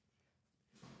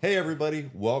Hey everybody,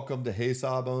 welcome to Hey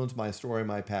Sawbones, My Story,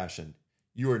 My Passion.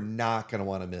 You are not going to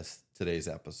want to miss today's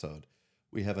episode.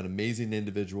 We have an amazing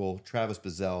individual, Travis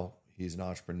Bizzell. He's an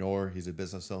entrepreneur. He's a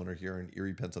business owner here in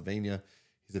Erie, Pennsylvania.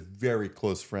 He's a very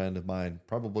close friend of mine,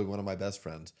 probably one of my best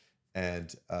friends.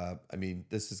 And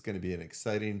this is going to be an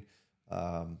exciting,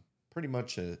 pretty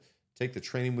much take the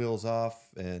training wheels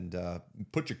off and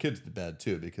put your kids to bed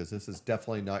too, because this is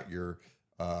definitely not your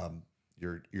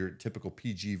typical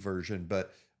PG version,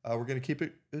 but we're going to keep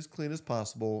it as clean as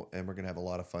possible, and we're going to have a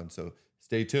lot of fun. So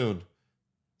stay tuned.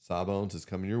 Sawbones is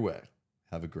coming your way.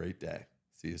 Have a great day.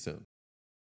 See you soon.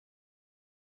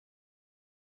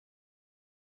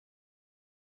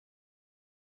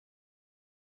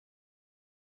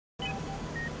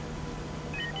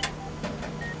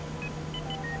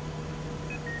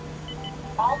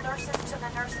 All nurses to the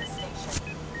nurses station.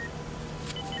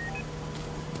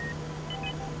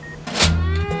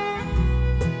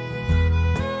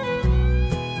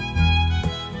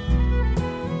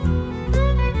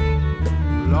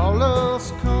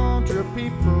 Lawless country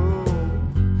people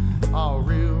are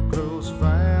real close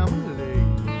family.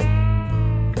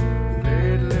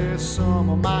 Lately, some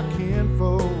of my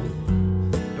kinfolk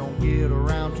don't get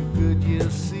around too good, you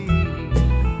see.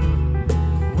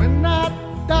 When that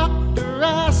doctor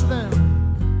asked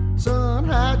them, son,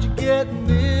 how'd you get in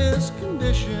this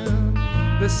condition?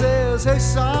 They says, hey,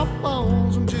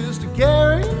 Sawbones, I'm just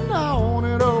carrying on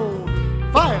an old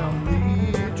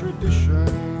family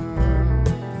tradition.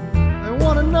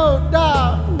 Wanna know,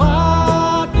 Doc,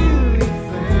 why do you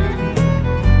think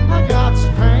I got this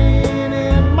pain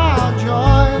in my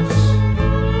joints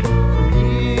from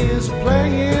years of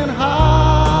playing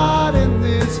hard in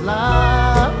this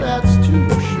life that's too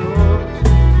short?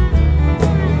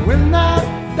 When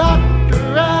that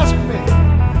doctor asked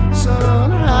me, son,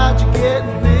 how'd you get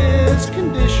in this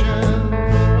condition?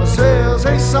 I says,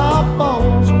 hey,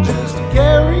 Sawbones, I'm just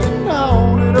carrying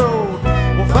on an old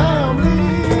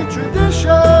family tradition.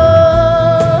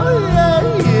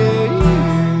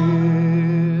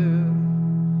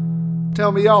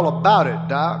 Tell me all about it,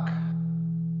 Doc.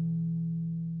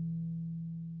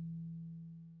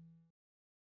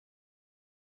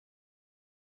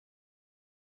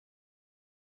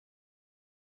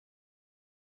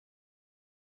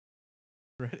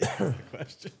 Ready? That's the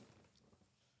question.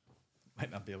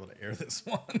 Might not be able to air this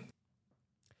one.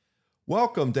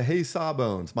 Welcome to Hey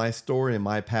Sawbones, My Story and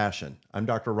My Passion. I'm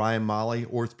Dr. Ryan Molli,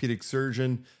 orthopedic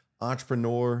surgeon,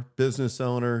 entrepreneur, business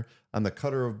owner. I'm the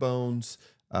cutter of bones.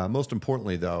 Most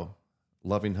importantly, though,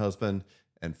 loving husband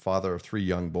and father of 3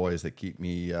 young boys that keep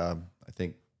me, I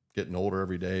think, getting older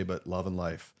every day, but loving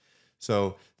life.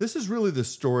 So this is really the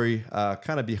story,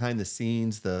 kind of behind the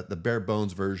scenes, the bare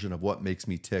bones version of what makes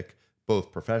me tick,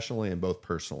 both professionally and both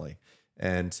personally.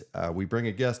 And we bring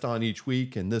a guest on each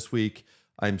week, and this week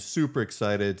I'm super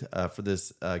excited for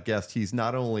this guest. He's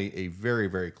not only a very,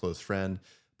 very close friend,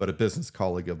 but a business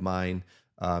colleague of mine,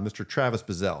 Mr. Travis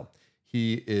Bizzell.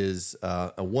 He is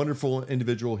a wonderful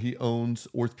individual. He owns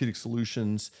Orthopedic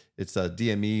Solutions. It's a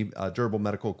DME, durable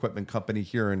medical equipment company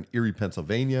here in Erie,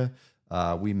 Pennsylvania.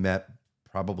 We met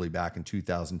probably back in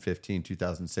 2015,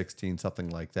 2016, something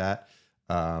like that.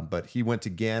 But he went to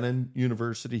Gannon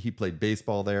University. He played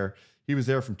baseball there. He was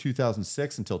there from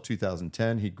 2006 until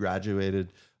 2010. He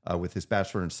graduated with his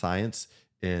Bachelor in Science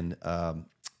in,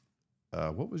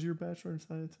 what was your Bachelor in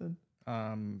Science in?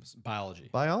 Biology.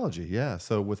 Biology, yeah.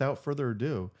 So without further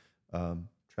ado,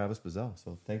 Travis Bizzell.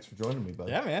 So thanks for joining me,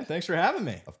 buddy. Yeah, man. Thanks for having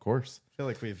me. Of course. I feel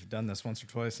like we've done this once or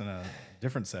twice in a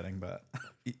different setting, but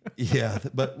Yeah,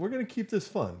 but we're going to keep this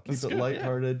fun. Keep That's it good,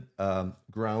 lighthearted.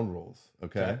 Ground rules,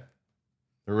 okay?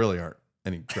 There really aren't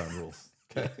any ground rules,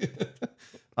 okay?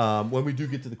 When we do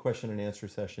get to the question and answer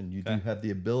session, you do have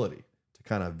the ability to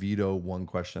kind of veto one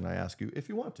question I ask you if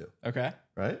you want to. okay.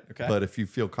 Right? Okay. But if you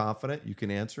feel confident, you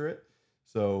can answer it.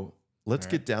 So let's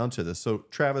get down to this. So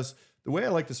Travis, the way I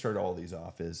like to start all these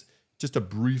off is just a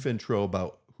brief intro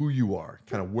about who you are,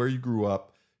 kind of where you grew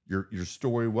up, your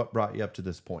story, what brought you up to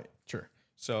this point. Sure.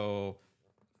 So,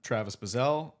 Travis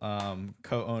Bizzell,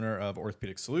 co-owner of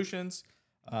Orthopedic Solutions,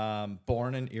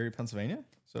 born in Erie, Pennsylvania.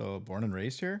 So, born and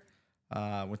raised here.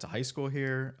 Went to high school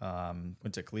here,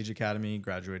 went to Collegiate Academy,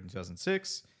 graduated in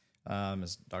 2006.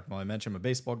 As Dr. Molli mentioned, I'm a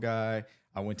baseball guy.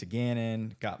 I went to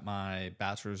Gannon, got my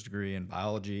bachelor's degree in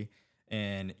biology.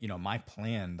 And, my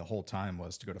plan the whole time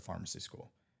was to go to pharmacy school.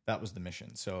 That was the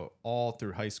mission. So all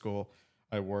through high school,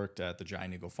 I worked at the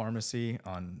Giant Eagle Pharmacy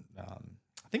on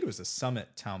think it was the Summit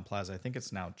Town Plaza. I think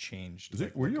it's now changed.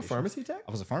 Were you a location. pharmacy tech?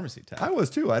 I was a pharmacy tech. I was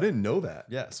too. I didn't know that.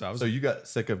 Yeah. So So you got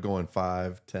sick of going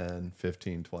 5, 10,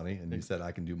 15, 20, and you said,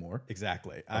 I can do more?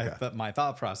 exactly. Okay. My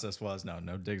thought process was, no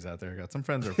digs out there. I got some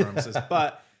friends who are pharmacists.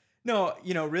 But no,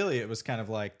 really, it was kind of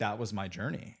like that was my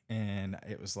journey. And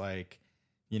it was like,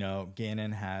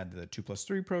 Gannon had the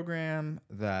 2+3 program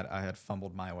that I had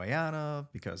fumbled my way out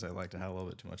of because I like to have a little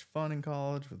bit too much fun in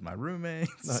college with my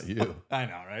roommates. Not you. I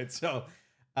know, right? So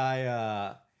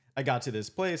I got to this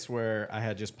place where I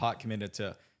had just pot committed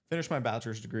to finish my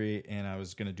bachelor's degree, and I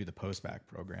was going to do the post-bac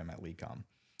program at LECOM.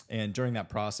 And during that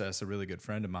process, a really good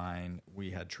friend of mine,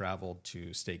 we had traveled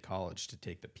to State College to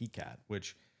take the PCAT,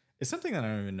 which is something that I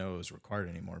don't even know is required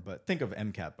anymore. But think of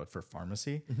MCAT, but for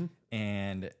pharmacy.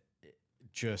 And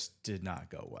just did not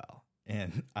go well.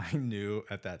 And I knew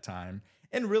at that time,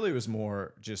 and really it was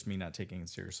more just me not taking it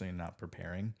seriously and not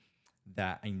preparing,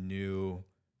 that I knew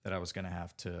that I was going to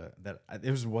have to,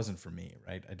 wasn't for me,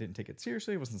 right? I didn't take it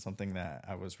seriously. It wasn't something that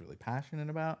I was really passionate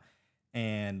about.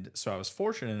 And so I was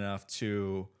fortunate enough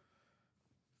to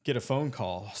get a phone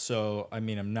call. So, I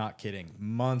mean, I'm not kidding.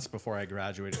 Months before I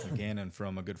graduated from Gannon,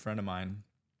 from a good friend of mine,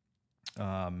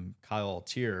 Kyle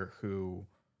Altier, who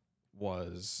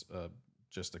was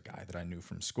just a guy that I knew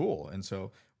from school. And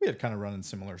so we had kind of run in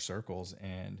similar circles,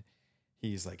 and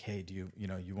he's like, hey, do you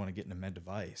want to get into med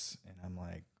device? And I'm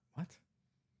like, what?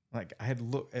 Like I had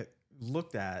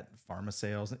looked at pharma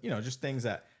sales and, just things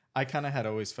that I kind of had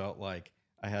always felt like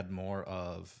I had more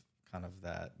of kind of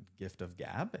that gift of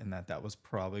gab, and that was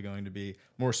probably going to be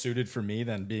more suited for me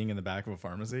than being in the back of a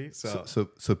pharmacy.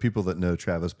 So people that know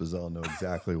Travis Bazell know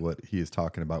exactly what he is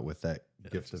talking about with that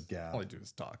gift of gab. All I do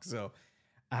is talk. So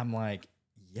I'm like,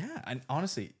 yeah. And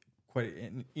honestly,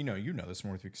 and you know this, I'm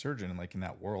an orthopedic surgeon, and like in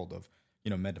that world of,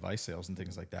 med device sales and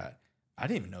things like that, I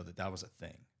didn't even know that was a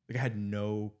thing. Like I had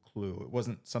no clue. It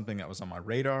wasn't something that was on my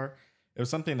radar. It was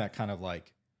something that kind of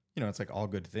like, it's like all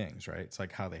good things, right? It's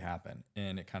like how they happen.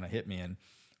 And it kind of hit me. And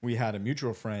we had a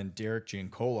mutual friend, Derek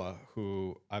Giancola,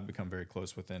 who I've become very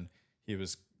close with. And he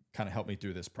was kind of helped me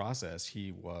through this process.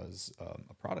 He was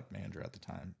a product manager at the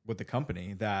time with the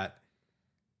company that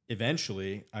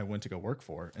eventually I went to go work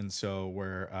for. And so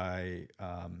where I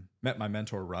met my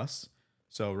mentor, Russ.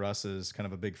 So Russ is kind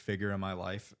of a big figure in my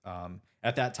life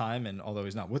at that time. And although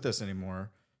he's not with us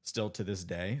anymore, still to this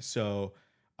day. So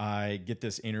I get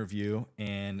this interview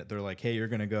and they're like, hey, you're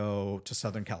going to go to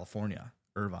Southern California,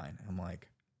 Irvine. I'm like,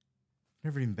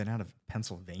 never even been out of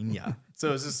Pennsylvania.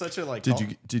 So it's just such a like,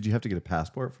 did you have to get a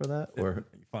passport for that? Or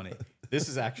funny. This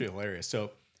is actually hilarious.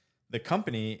 So the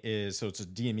company it's a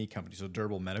DME company, so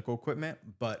durable medical equipment,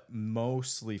 but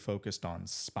mostly focused on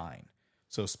spine.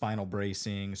 So spinal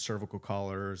bracing, cervical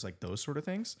collars, like those sort of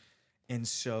things. And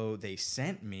so they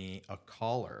sent me a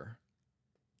collar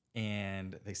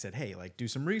and they said, hey, like do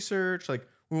some research. Like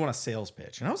we want a sales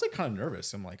pitch. And I was like kind of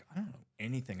nervous. I'm like, I don't know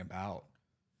anything about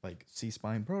like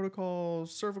C-spine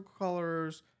protocols, cervical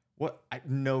collars,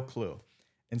 no clue.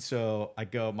 And so I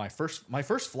go, my first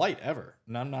flight ever.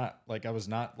 And I was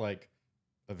not like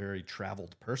a very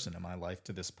traveled person in my life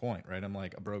to this point, right? I'm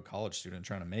like a broke college student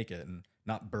trying to make it and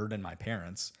not burden my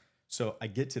parents. So I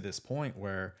get to this point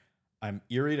where I'm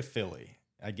Erie to Philly.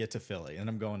 I get to Philly and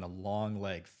I'm going to Long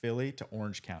Leg, Philly to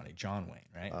Orange County, John Wayne,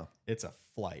 right? Wow. It's a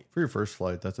flight. For your first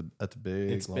flight, that's a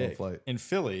big, long flight. In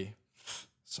Philly,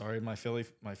 sorry, my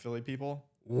Philly people,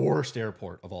 worst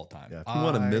airport of all time. Yeah, if you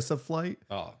want to miss a flight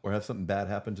or have something bad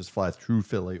happen, just fly through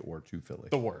Philly or to Philly.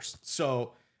 The worst.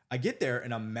 So I get there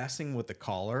and I'm messing with the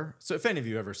collar. So if any of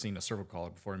you have ever seen a cervical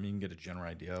collar before, I mean, you can get a general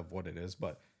idea of what it is.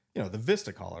 But, the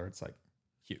Vista collar, it's like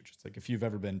huge. It's like if you've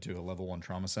ever been to a level 1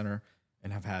 trauma center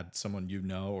and have had someone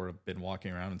or have been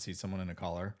walking around and see someone in a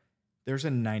collar, there's a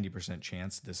 90%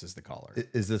 chance this is the collar.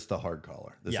 Is this the hard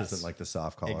collar? This Yes. isn't like the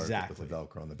soft collar Exactly. with the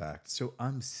Velcro on the back. So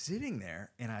I'm sitting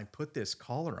there and I put this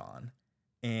collar on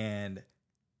and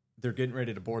they're getting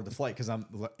ready to board the flight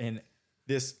and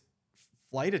this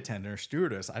flight attendant or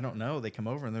stewardess, I don't know, they come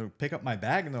over and they pick up my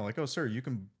bag and they're like, oh, sir, you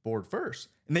can board first.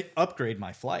 And they upgrade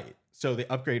my flight. So they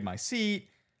upgrade my seat,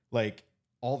 like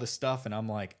all this stuff. And I'm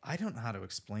like, I don't know how to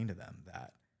explain to them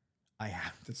that I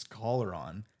have this collar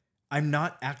on. I'm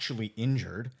not actually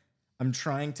injured. I'm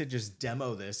trying to just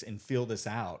demo this and feel this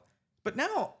out. But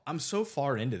now I'm so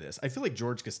far into this. I feel like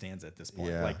George Costanza at this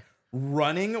point, Yeah. like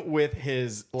running with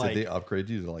his like. Did they upgrade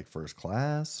you to like first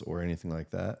class or anything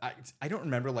like that? I don't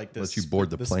remember like Let you board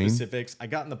the plane? specifics. I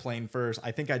got in the plane first.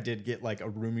 I think I did get like a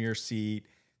roomier seat.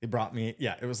 They brought me.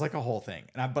 Yeah, it was like a whole thing.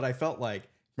 But I felt like,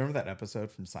 remember that episode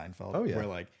from Seinfeld? Oh, yeah. Where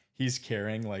like he's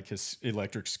carrying like his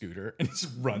electric scooter and he's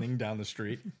running down the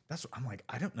street. That's what I'm like,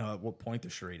 I don't know at what point the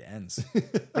charade ends,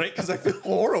 right? Because I feel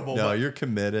horrible. No, you're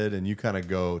committed and you kind of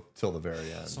go till the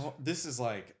very end. So this is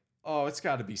like, oh, it's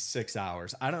got to be 6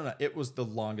 hours. I don't know. It was the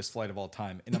longest flight of all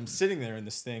time. And I'm sitting there in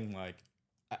this thing like,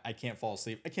 I can't fall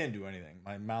asleep. I can't do anything.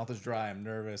 My mouth is dry. I'm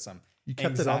nervous. You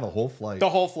kept it on the whole flight. The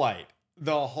whole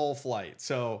flight.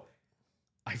 So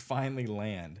I finally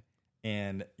land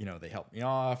and, they help me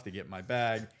off. They get my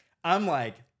bag. I'm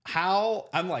like,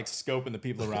 I'm like scoping the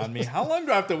people around me. How long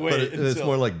do I have to wait? It's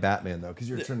more like Batman though, because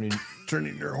you're turning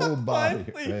your whole body,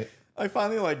 right? I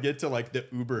finally like get to like the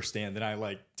Uber stand and I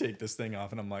like take this thing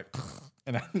off and I'm like,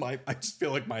 and I'm like, I just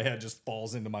feel like my head just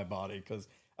falls into my body because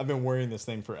I've been wearing this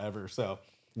thing forever. So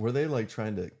were they like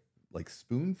trying to like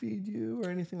spoon feed you or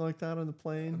anything like that on the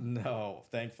plane? No,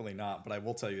 thankfully not. But I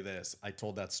will tell you this. I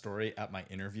told that story at my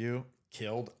interview,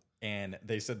 killed. And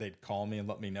they said they'd call me and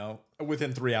let me know.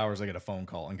 Within 3 hours, I got a phone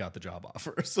call and got the job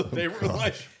offer. So they were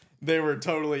like, they were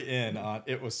totally in on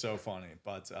it. Was so funny.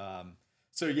 But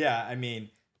so yeah, I mean,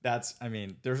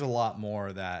 there's a lot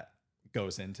more that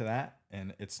goes into that.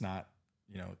 And it's not,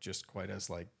 just quite as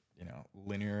like,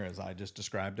 linear as I just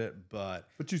described it. But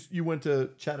you went to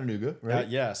Chattanooga, right?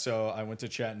 Yeah. So I went to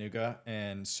Chattanooga.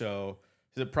 And so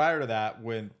prior to that,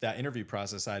 when that interview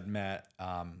process, I'd met,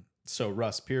 so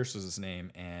Russ Pierce was his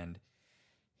name, and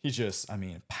he's just,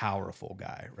 powerful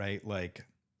guy, right? Like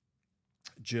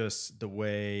just the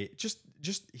way, just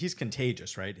he's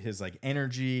contagious, right? His like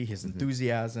energy, his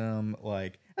enthusiasm,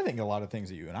 like I think a lot of things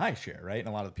that you and I share, right? And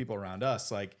a lot of the people around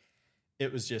us, like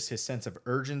it was just his sense of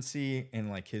urgency and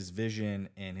like his vision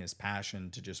and his passion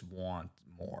to just want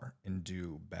more and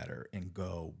do better and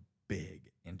go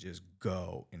big and just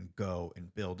go and build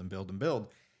and build and build.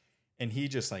 And he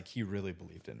just like, he really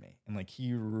believed in me and like,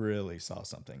 he really saw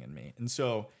something in me. And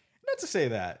so not to say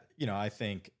that, I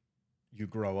think you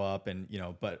grow up and,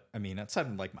 but outside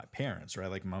of like my parents,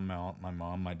 right? Like my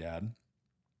mom, my dad,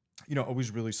 always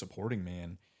really supporting me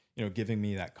and, giving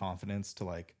me that confidence to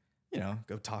like,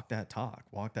 go talk that talk,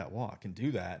 walk that walk and do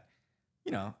that.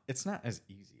 It's not as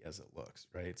easy as it looks,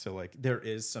 right? So like there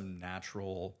is some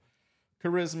natural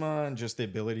charisma and just the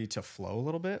ability to flow a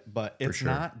little bit, but it's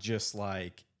not just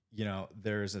like,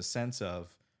 there's a sense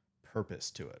of purpose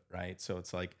to it, right? So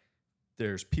it's like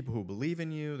there's people who believe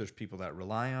in you, there's people that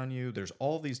rely on you, there's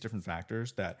all these different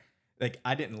factors that like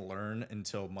I didn't learn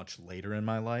until much later in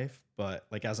my life, but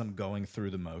like as I'm going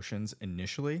through the motions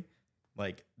initially,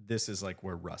 like this is like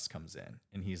where Russ comes in,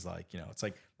 and he's like, it's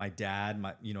like my dad,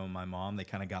 my mom, they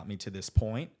kind of got me to this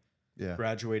point. Yeah,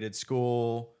 graduated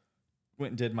school,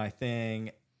 went and did my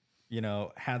thing.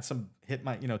 Had some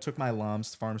took my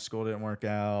lumps. Farm school didn't work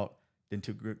out.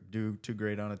 Didn't do too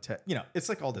great on a test. It's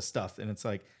like all this stuff. And it's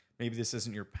like, maybe this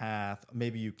isn't your path.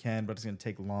 Maybe you can, but it's going to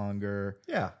take longer.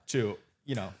 Yeah.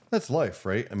 That's life,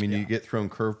 right? You get thrown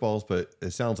curveballs, but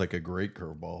it sounds like a great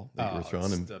curveball that you were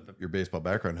thrown, and your baseball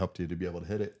background helped you to be able to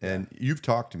hit it. Yeah. And you've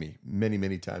talked to me many,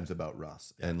 many times about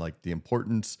Russ and like the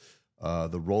importance,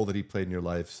 the role that he played in your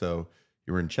life. So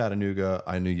you were in Chattanooga.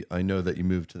 I know that you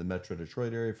moved to the Metro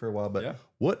Detroit area for a while, but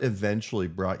what eventually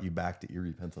brought you back to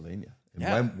Erie, Pennsylvania?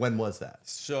 And when was that?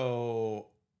 So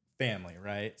family,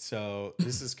 right? So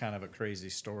this is kind of a crazy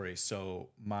story. So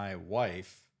my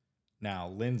wife, now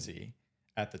Lindsay,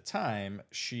 at the time,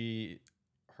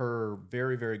 her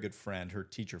very, very good friend, her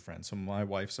teacher friend. So my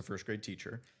wife's a first grade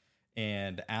teacher,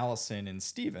 and Allison and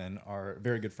Steven are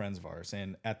very good friends of ours.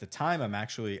 And at the time, I'm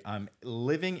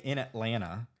living in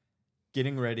Atlanta,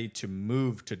 getting ready to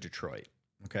move to Detroit.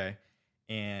 Okay.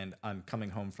 And I'm coming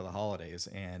home for the holidays.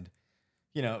 And,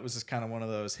 it was just kind of one of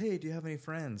those, hey, do you have any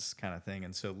friends kind of thing.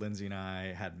 And so Lindsay and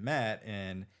I had met,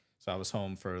 and so I was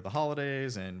home for the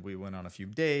holidays and we went on a few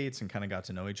dates and kind of got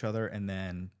to know each other. And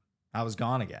then I was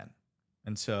gone again.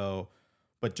 And so,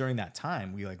 but during that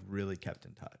time, we like really kept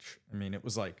in touch. It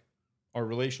was like our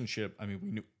relationship. We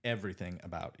knew everything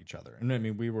about each other.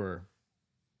 And we were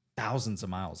thousands of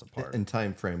miles apart. In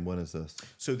time frame, when is this?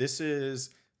 So this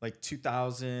is like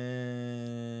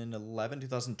 2011,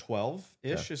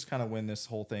 2012-ish is kind of when this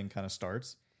whole thing kind of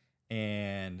starts.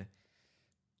 And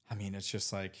it's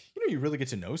just like, you really get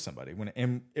to know somebody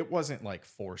and it wasn't like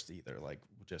forced either. Like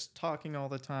just talking all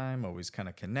the time, always kind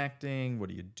of connecting. What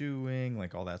are you doing?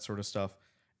 Like all that sort of stuff.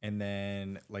 And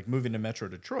then like moving to Metro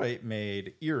Detroit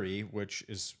made Erie, which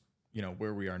is,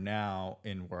 where we are now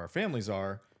and where our families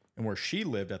are and where she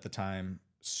lived at the time,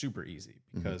 super easy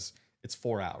because it's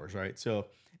 4 hours. Right. So,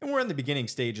 and we're in the beginning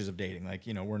stages of dating. Like,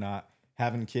 we're not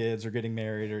having kids or getting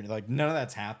married or like none of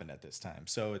that's happened at this time.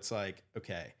 So it's like,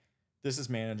 okay, this is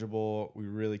manageable. We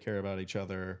really care about each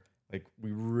other. Like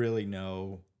we really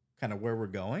know kind of where we're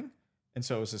going. And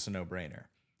so it was just a no-brainer.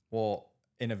 Well,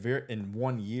 in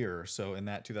 1 year, so in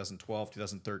that 2012,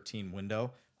 2013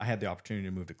 window, I had the opportunity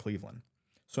to move to Cleveland.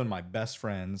 So one of my best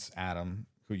friends, Adam,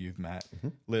 who you've met,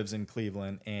 lives in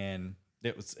Cleveland, and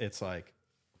it's like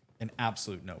an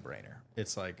absolute no-brainer.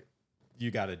 It's like, you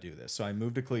got to do this. So I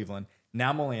moved to Cleveland. Now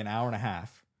I'm only an hour and a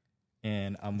half,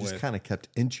 and I'm just kind of kept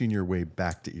inching your way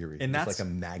back to Erie. And it's that's like a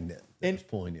magnet that's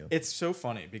pulling you. It's so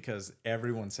funny because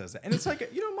everyone says that. And it's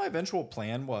like, my eventual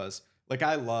plan was, like,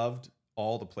 I loved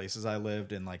all the places I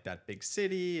lived in, like that big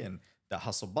city and the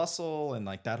hustle bustle and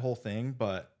like that whole thing.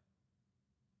 But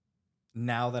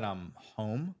now that I'm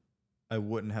home, I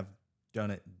wouldn't have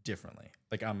done it differently.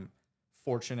 Like, I'm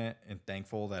fortunate and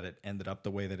thankful that it ended up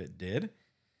the way that it did.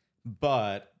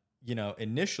 But,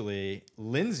 initially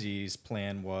Lindsay's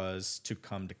plan was to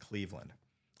come to Cleveland.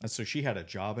 And so she had a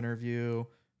job interview,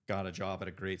 got a job at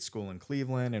a great school in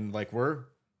Cleveland. And like, we're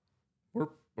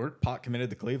pot committed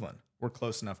to Cleveland. We're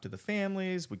close enough to the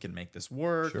families. We can make this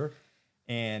work. Sure.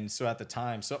 And so at the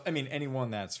time, anyone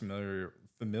that's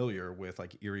familiar with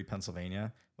like Erie,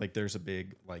 Pennsylvania, like there's a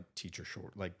big like teacher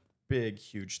short, like big,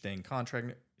 huge thing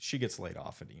contract. She gets laid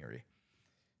off in Erie.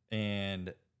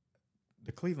 And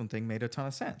the Cleveland thing made a ton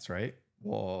of sense, right?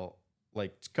 Well,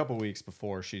 like a couple weeks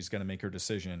before she's going to make her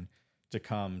decision to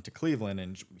come to Cleveland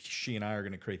and she and I are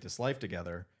going to create this life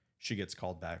together, she gets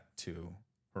called back to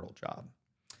her old job.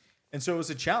 And so it was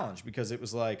a challenge because it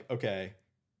was like, okay,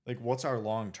 like what's our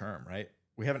long term, right?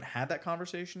 We haven't had that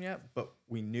conversation yet, but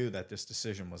we knew that this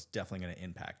decision was definitely going to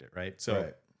impact it, right?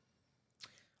 So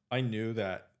I knew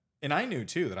that, and I knew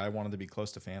too that I wanted to be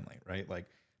close to family, right? Like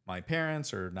my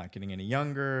parents are not getting any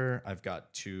younger. I've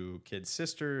got 2 kid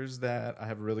sisters that I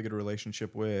have a really good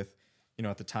relationship with.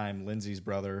 At the time, Lindsay's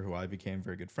brother, who I became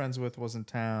very good friends with, was in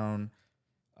town.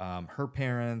 Her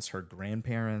parents, her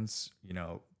grandparents,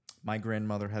 my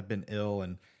grandmother had been ill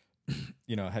and,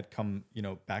 had come,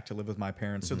 back to live with my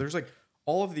parents. So there's like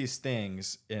all of these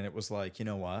things. And it was like, you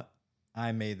know what?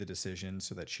 I made the decision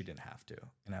so that she didn't have to.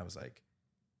 And I was like,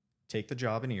 take the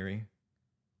job in Erie.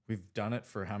 We've done it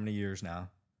for how many years now?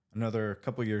 Another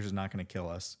couple of years is not going to kill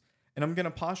us. And I'm going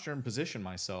to posture and position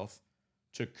myself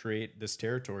to create this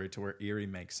territory to where Erie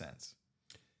makes sense.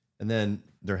 And then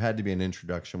there had to be an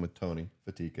introduction with Tony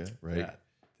Fatika, right? Yeah,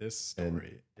 this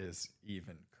story is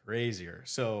even crazier.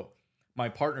 So my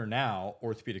partner now,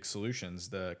 Orthopedic Solutions,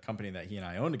 the company that he and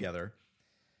I own together,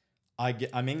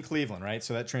 I'm in Cleveland, right?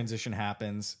 So that transition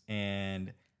happens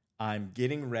and I'm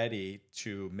getting ready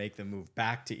to make the move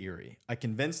back to Erie. I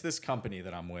convinced this company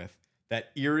that I'm with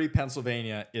that Erie,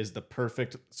 Pennsylvania is the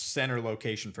perfect center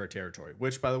location for a territory,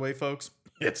 which, by the way, folks,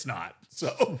 it's not.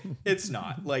 So it's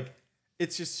not. Like,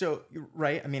 it's just so,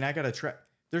 right? I mean, I got to try.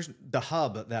 There's the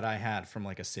hub that I had from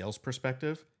like a sales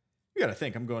perspective. You got to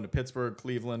think I'm going to Pittsburgh,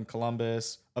 Cleveland,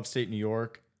 Columbus, upstate New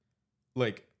York.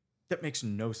 Like, that makes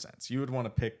no sense. You would want to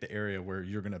pick the area where if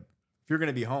you're going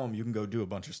to be home, you can go do a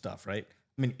bunch of stuff, right?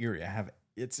 I mean, Erie,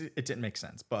 it didn't make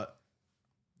sense, but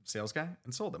sales guy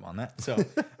and sold him on that. So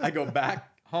I go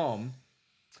back home.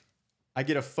 I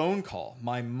get a phone call.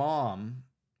 My mom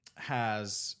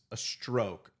has a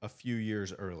stroke a few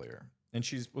years earlier and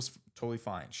was totally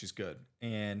fine. She's good.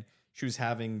 And she was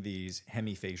having these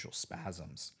hemifacial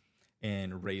spasms.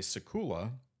 And Ray Sekula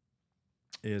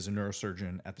is a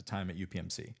neurosurgeon at the time at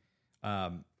UPMC.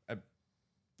 I'm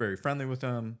very friendly with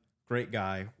him. Great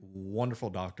guy, wonderful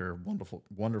doctor,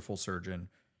 wonderful surgeon,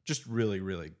 just really,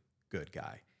 really good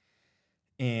guy.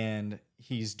 And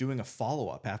he's doing a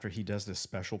follow-up after he does this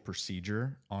special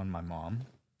procedure on my mom.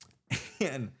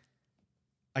 And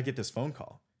I get this phone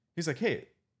call. He's like, hey,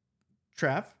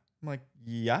 Trav. I'm like,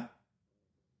 yeah.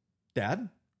 Dad,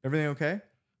 everything okay?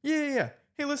 Yeah.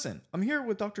 Hey, listen, I'm here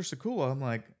with Dr. Sekula. I'm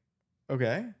like,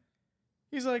 okay.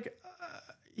 He's like,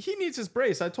 he needs his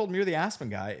brace. I told him you're the Aspen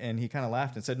guy. And he kind of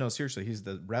laughed and said, no, seriously, he's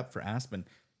the rep for Aspen.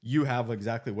 You have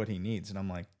exactly what he needs. And I'm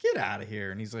like, get out of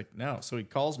here. And he's like, no. So he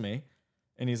calls me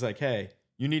and he's like, hey,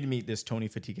 you need to meet this Tony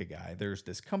Fatika guy. There's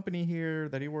this company here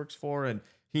that he works for and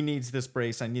he needs this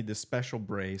brace. I need this special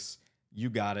brace. You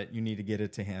got it. You need to get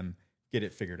it to him. Get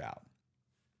it figured out.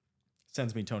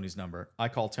 Sends me Tony's number. I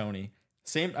call Tony.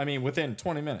 Within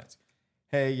 20 minutes.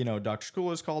 Hey, Dr.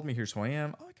 Sekula's called me. Here's who I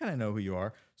am. Oh, I kind of know who you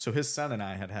are. So his son and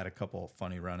I had a couple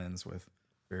funny run-ins with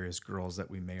various girls that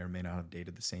we may or may not have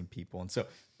dated the same people. And so,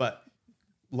 but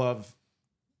love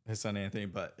his son, Anthony.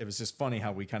 But it was just funny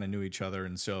how we kind of knew each other.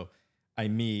 And so I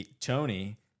meet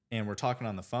Tony and we're talking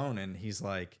on the phone and he's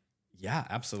like, yeah,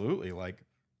 absolutely. Like,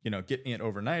 get me it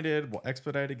overnighted. We'll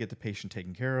expedite it, get the patient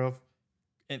taken care of.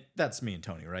 And that's me and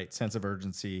Tony, right? Sense of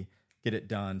urgency, get it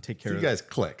done, take care of it. You guys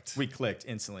clicked. We clicked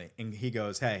instantly. And he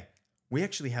goes, hey, we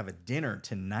actually have a dinner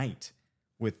tonight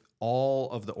with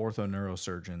all of the ortho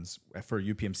neurosurgeons for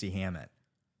UPMC Hammett.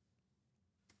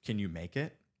 Can you make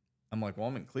it? I'm like, well,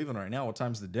 I'm in Cleveland right now. What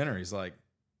time's the dinner? He's like,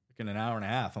 in an hour and a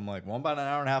half. I'm like, well, I'm about an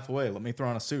hour and a half away. Let me throw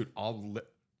on a suit.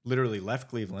 Literally left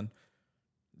Cleveland,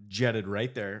 jetted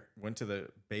right there, went to the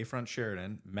Bayfront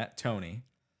Sheraton, met Tony,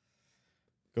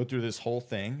 go through this whole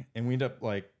thing, and we end up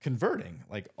like converting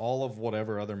like all of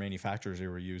whatever other manufacturers they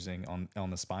were using on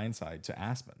the spine side to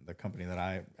Aspen, the company that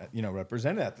I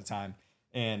represented at the time.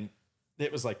 And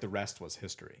it was like the rest was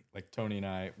history. Like Tony and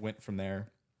I went from there,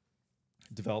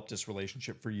 developed this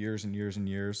relationship for years and years and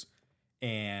years,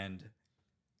 and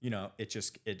it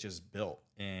just built,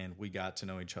 and we got to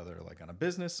know each other like on a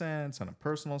business sense, on a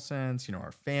personal sense,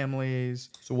 our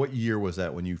families. So what year was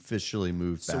that when you officially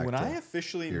moved back? So when I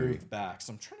officially moved back,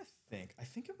 so I'm trying to think, I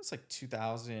think it was like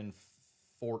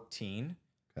 2014.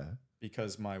 Okay.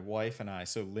 Because my wife and I,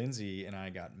 so Lindsay and I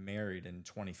got married in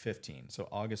 2015. So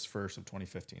August 1st of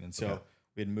 2015. And so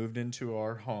we had moved into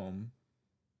our home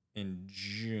in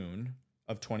June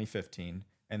of 2015.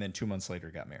 And then 2 months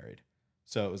later got married.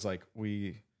 So it was like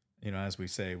as we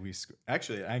say,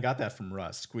 actually, I got that from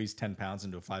Russ, squeezed 10 pounds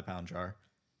into a 5-pound jar.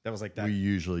 That was like that. We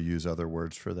usually use other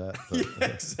words for that. But yeah,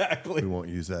 exactly. We won't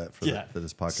use that for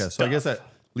this podcast. So I guess that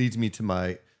leads me to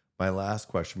my last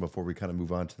question before we kind of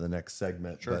move on to the next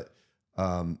segment. Sure. But,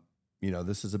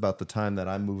 this is about the time that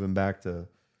I'm moving back to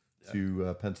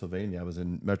Pennsylvania. I was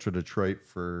in Metro Detroit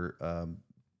for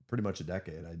pretty much a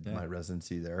decade. I did my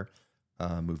residency there.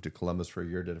 Moved to Columbus for a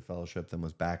year, did a fellowship, then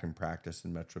was back in practice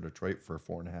in Metro Detroit for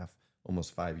 4.5,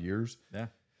 almost 5 years. Yeah.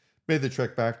 Made the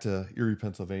trek back to Erie,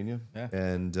 Pennsylvania. Yeah.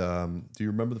 And do you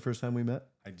remember the first time we met?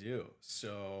 I do.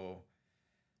 So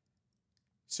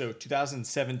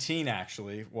 2017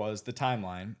 actually was the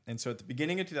timeline. And so at the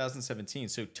beginning of 2017,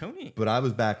 so Tony. But I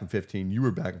was back in 15. You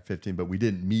were back in 15, but we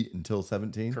didn't meet until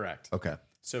 17? Correct. Okay.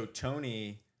 So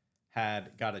Tony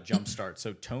had got a jump start.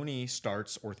 So Tony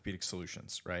starts Orthopedic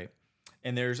Solutions, right?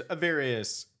 And there's a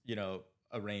various,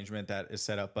 arrangement that is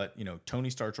set up. But, Tony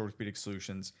starts Orthopedic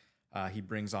Solutions. He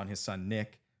brings on his son,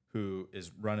 Nick, who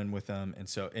is running with them.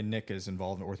 And Nick is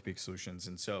involved in Orthopedic Solutions.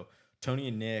 And so Tony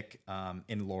and Nick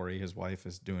and Lori, his wife,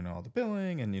 is doing all the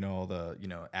billing and, all the,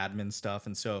 admin stuff.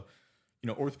 And so,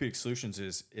 Orthopedic Solutions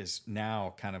is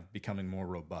now kind of becoming more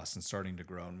robust and starting to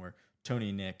grow. And where Tony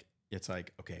and Nick, it's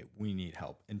like, okay, we need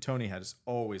help. And Tony has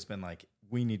always been like,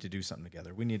 we need to do something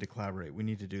together. We need to collaborate. We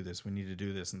need to do this. We need to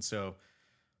do this. And so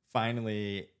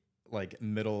finally, like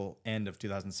end of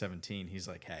 2017, he's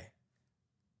like, hey,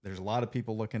 there's a lot of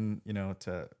people looking,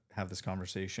 to have this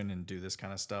conversation and do this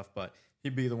kind of stuff, but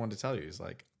he'd be the one to tell you. He's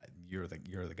like, you're the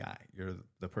guy. You're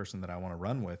the person that I want to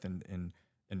run with and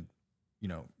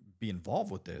be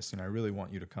involved with this. And I really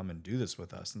want you to come and do this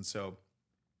with us. And so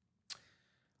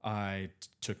I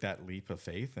took that leap of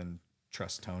faith and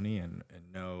trust Tony and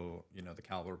know, the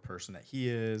caliber of person that he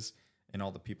is and all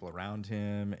the people around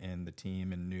him and the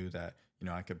team, and knew that,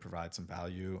 I could provide some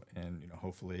value and,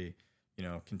 hopefully,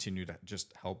 continue to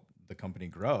just help the company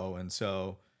grow. And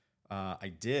so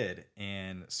I did.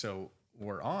 And so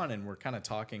we're on and we're kind of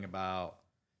talking about,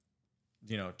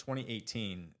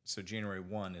 2018. So January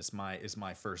 1 is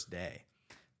my first day,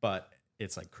 but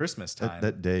it's like Christmas time.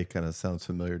 That day kind of sounds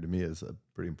familiar to me as a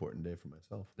pretty important day for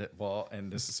myself.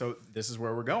 And this is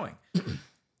where we're going.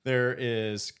 There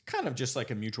is kind of just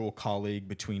like a mutual colleague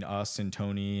between us and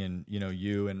Tony and,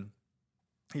 you, and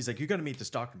he's like, you got to meet this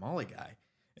Dr. Molli guy.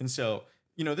 And so,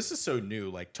 this is so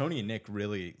new. Like Tony and Nick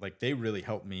really, like they really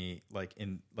helped me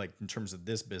in terms of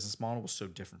this business model was so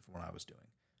different from what I was doing.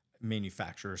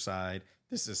 Manufacturer side.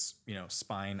 This is,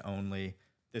 spine only.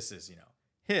 This is,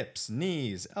 hips,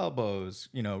 knees, elbows,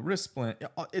 wrist splint.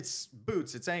 It's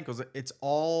boots, it's ankles. It's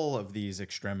all of these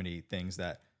extremity things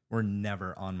that were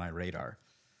never on my radar.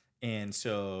 And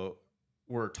so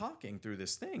we're talking through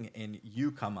this thing and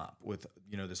you come up with,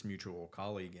 this mutual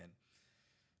colleague and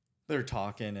they're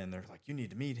talking and they're like, you need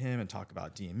to meet him and talk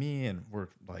about DME. And we're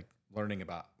like learning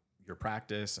about your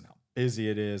practice and how busy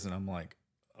it is. And I'm like,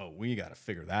 oh, we got to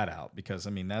figure that out because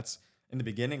that's in the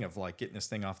beginning of like getting this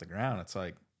thing off the ground. It's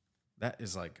like, that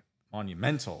is like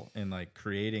monumental in like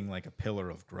creating like a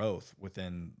pillar of growth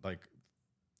within like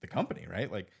the company,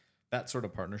 right? Like that sort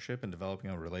of partnership and developing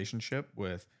a relationship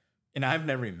with, and I've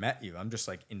never even met you. I'm just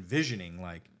like envisioning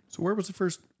like. So where was the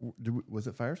first, was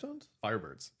it Firestones?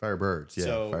 Firebirds. Firebirds, yeah.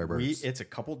 So Firebirds. It's a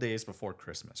couple days before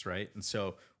Christmas, right? And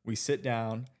so we sit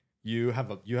down, you had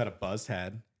a buzzed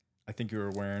head. I think you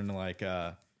were wearing like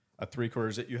a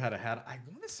 3/4 that you had a hat. I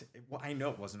want to say, well, I know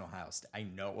it wasn't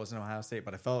Ohio State,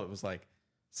 but I felt it was like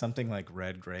something like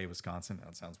red, gray, Wisconsin.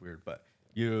 That sounds weird, but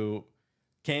you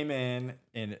came in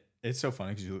and it's so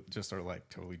funny because you just are like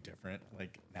totally different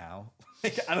like now.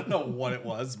 Like I don't know what it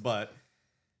was, but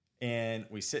and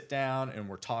we sit down and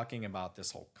we're talking about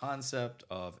this whole concept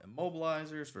of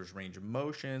immobilizers versus range of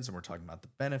motions, and we're talking about the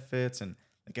benefits, and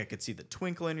like I could see the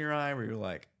twinkle in your eye where you're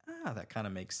like, that kind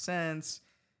of makes sense.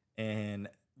 And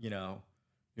you're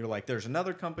like, there's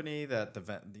another company that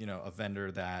a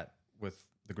vendor that with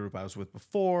the group I was with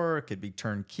before, it could be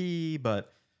turnkey,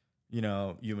 but you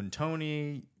and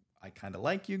Tony, I kind of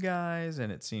like you guys,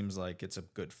 and it seems like it's a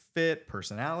good fit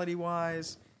personality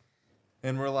wise.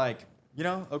 And we're like,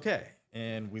 okay.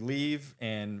 And we leave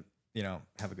and,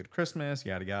 have a good Christmas,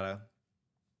 yada, yada.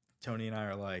 Tony and I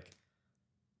are like,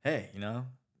 hey,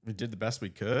 we did the best we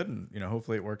could, and,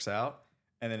 hopefully it works out.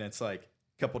 And then it's like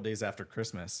a couple days after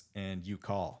Christmas and you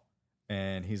call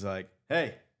and he's like,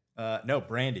 hey, no,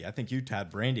 Brandy. I think you had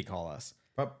Brandy call us.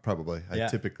 Probably. I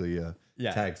typically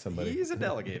tag somebody. He's a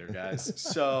delegator, guys.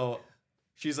 So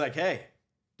she's like, hey,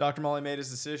 Dr. Molli made his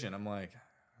decision. I'm like,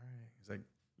 all right. He's like,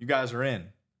 you guys are in.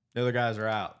 The other guys are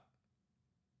out.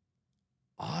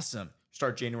 Awesome.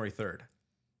 Start January 3rd. I'm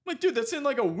like, dude, that's in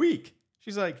like a week.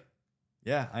 She's like,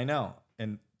 yeah, I know.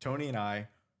 And Tony and I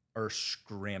are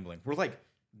scrambling. We're like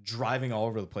driving all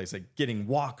over the place, like getting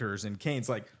walkers and canes.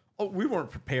 Like, we weren't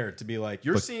prepared to be like,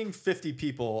 you're seeing 50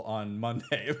 people on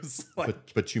Monday. It was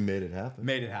like, but you made it happen.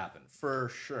 Made it happen for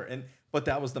sure. But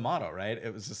that was the motto, right?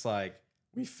 It was just like,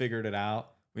 we figured it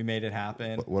out. We made it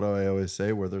happen. What do I always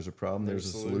say? Where there's a problem, there's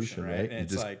a solution, right? And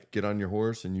you just like, get on your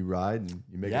horse and you ride and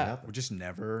you make it happen.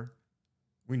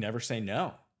 We never say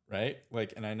no, right?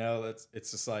 Like, and I know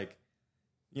it's just like,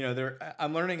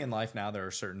 I'm learning in life now there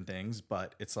are certain things,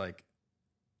 but it's like,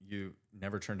 you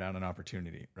never turn down an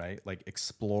opportunity, right? Like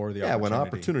explore the opportunity. Yeah, when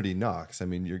opportunity knocks, I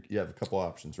mean, you have a couple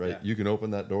options, right? Yeah. You can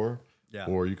open that door,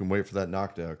 or you can wait for that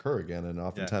knock to occur again. And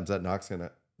oftentimes that knock's going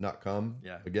to not come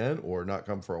again or not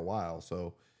come for a while.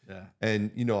 So,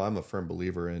 and I'm a firm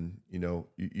believer in,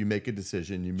 you make a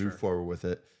decision, you move forward with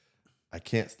it. I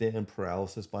can't stand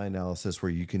paralysis by analysis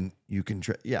where you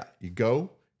go,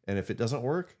 and if it doesn't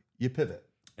work, you pivot.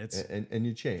 And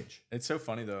you change. It's so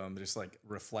funny though. I'm just like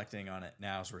reflecting on it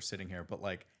now as we're sitting here, but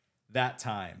like that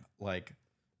time, like,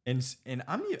 and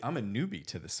I'm a newbie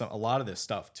to this, a lot of this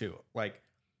stuff too. Like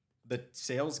the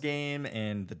sales game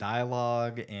and the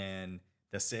dialogue and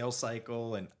the sales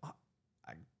cycle, and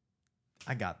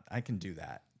I can do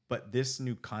that. But this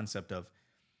new concept of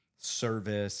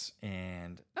service,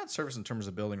 and not service in terms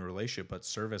of building a relationship, but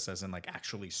service as in like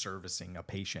actually servicing a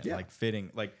patient, like fitting,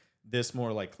 like this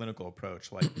more like clinical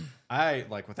approach. Like I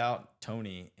like without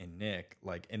Tony and Nick,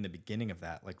 like in the beginning of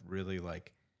that, like really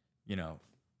like,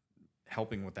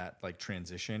 helping with that like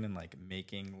transition and like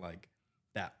making like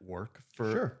that work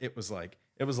for, it was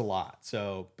a lot.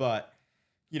 So, but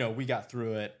we got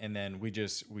through it, and then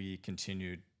we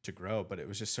continued to grow. But it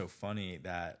was just so funny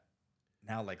that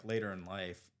now like later in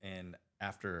life and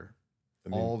after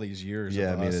all these years.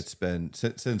 Yeah. It's been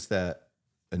since that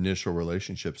initial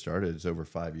relationship started, it's over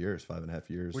 5 years, 5.5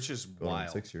 years, which is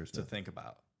wild 6 years to think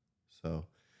about. So,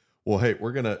 well, hey,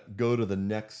 we're going to go to the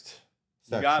next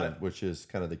section, which is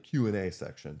kind of the Q&A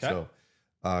section. Okay.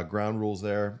 So, ground rules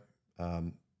there.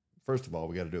 First of all,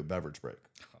 we got to do a beverage break.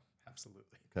 Oh,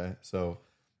 absolutely. Okay. So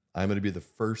I'm going to be the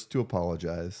first to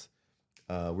apologize.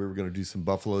 We were going to do some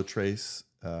Buffalo Trace,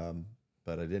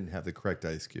 but I didn't have the correct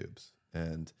ice cubes.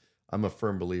 And I'm a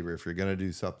firm believer, if you're going to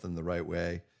do something the right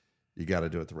way, you got to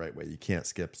do it the right way. You can't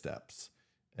skip steps.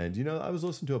 And, I was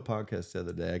listening to a podcast the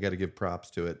other day. I got to give props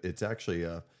to it. It's actually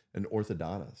an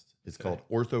orthodontist. It's called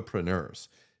Orthopreneurs.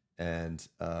 And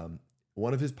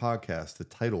one of his podcasts, the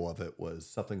title of it was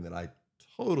something that I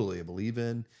totally believe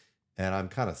in. And I'm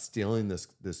kind of stealing this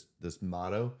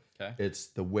motto. Okay. It's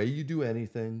the way you do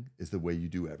anything is the way you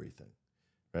do everything.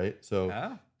 Right?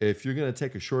 So if you're going to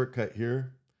take a shortcut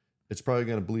here, it's probably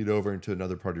going to bleed over into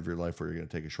another part of your life where you're going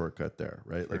to take a shortcut there,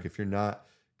 right? Sure. Like if you're not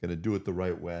going to do it the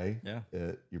right way,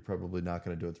 you're probably not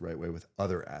going to do it the right way with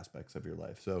other aspects of your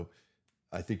life. So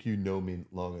I think you know me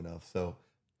long enough. So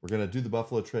we're going to do the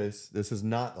Buffalo Trace. This is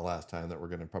not the last time that we're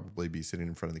going to probably be sitting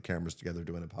in front of the cameras together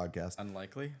doing a podcast.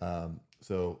 Unlikely.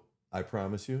 So I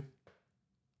promise you,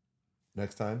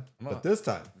 next time. But this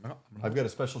time, I've got a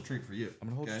special treat for you. I'm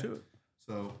going to hold you to it.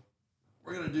 So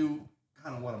we're going to do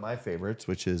kind of one of my favorites,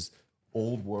 which is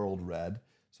Old World Red.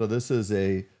 So this is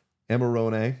a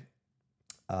Amarone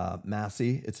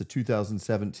Massey. It's a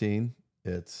 2017.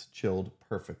 It's chilled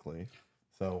perfectly.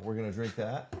 So we're going to drink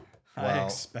that. I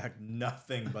expect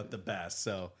nothing but the best.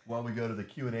 So while we go to the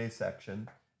Q&A section.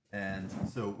 And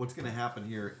so what's going to happen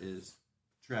here is,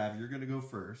 Trav, you're going to go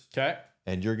first. Okay.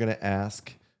 And you're going to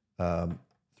ask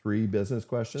 3 business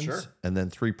questions. Sure. And then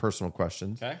 3 personal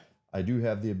questions. Okay. I do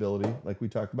have the ability, like we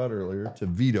talked about earlier, to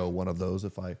veto one of those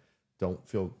if I don't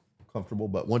feel comfortable.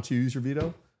 But once you use your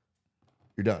veto,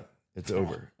 you're done. It's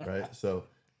over, right? So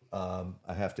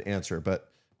I have to answer. But,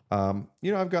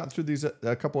 I've gotten through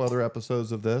a couple other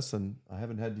episodes of this, and I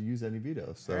haven't had to use any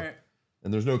vetoes. So, All right.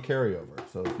 and there's no carryover.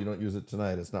 So if you don't use it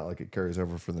tonight, it's not like it carries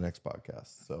over for the next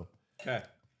podcast. So, Okay.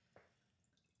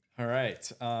 All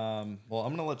right. Well,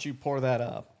 I'm going to let you pour that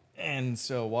up. And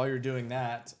so while you're doing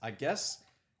that, I guess,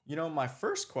 my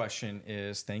first question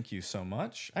is thank you so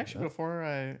much. Actually, before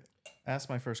I ask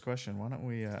my first question, why don't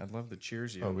we, I'd love to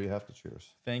cheers you. Oh, we have to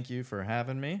cheers. Thank you for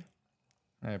having me.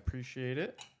 I appreciate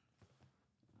it.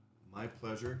 My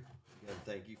pleasure. Again,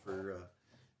 thank you for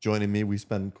joining me. We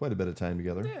spend quite a bit of time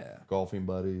together. Yeah. Golfing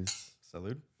buddies.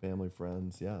 Salud. Family,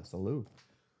 friends. Yeah, salute.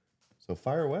 So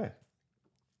fire away.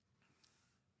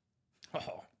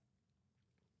 Oh,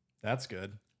 that's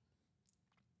good.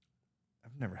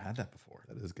 I've never had that before.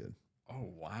 That is good. Oh,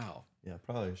 wow. Yeah,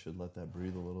 probably should let that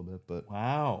breathe a little bit, but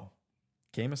Wow.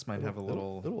 Camus might have a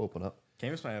little... It'll open up.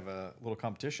 Camus might have a little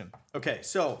competition. Okay,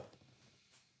 so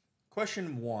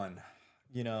question one,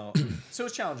 so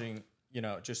it's challenging,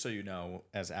 just so you know,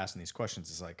 as asking these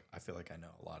questions is like, I feel like I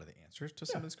know a lot of the answers to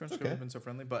some of these questions. okay. Have been so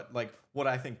friendly, but like what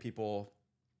I think people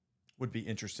would be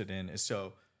interested in is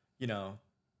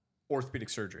orthopedic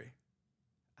surgery.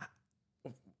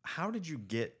 How did you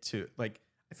get to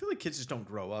I feel like kids just don't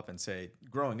grow up and say,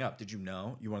 growing up, did you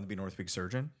know you wanted to be an orthopedic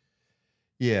surgeon?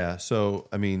 Yeah. So,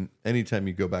 I mean, anytime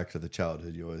you go back to the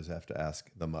childhood, you always have to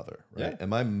ask the mother, right? Yeah. And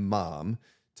my mom,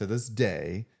 to this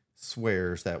day,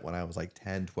 swears that when I was like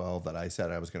 10, 12, that I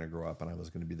said I was going to grow up and I was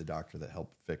going to be the doctor that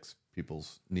helped fix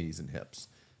people's knees and hips.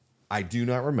 I do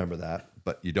not remember that,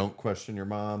 but you don't question your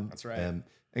mom. That's right.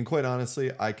 And quite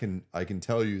honestly, I can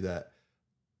tell you that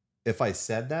if I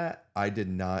said that, I did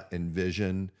not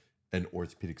envision an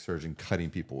orthopedic surgeon cutting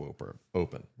people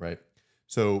open, right?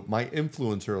 So my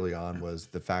influence early on was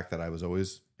the fact that I was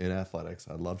always in athletics.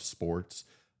 I loved sports.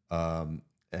 And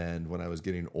when I was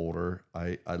getting older,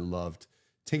 I loved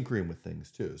tinkering with things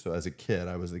too. So as a kid,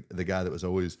 I was the guy that was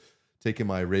always taking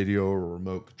my radio or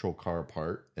remote control car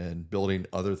apart and building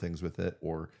other things with it,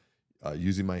 or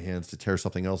using my hands to tear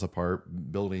something else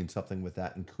apart, building something with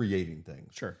that and creating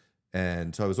things. Sure.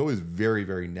 And so I was always very,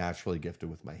 very naturally gifted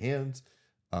with my hands.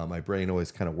 My brain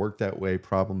always kind of worked that way,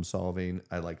 problem solving.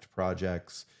 I liked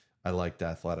projects. I liked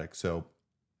athletics. So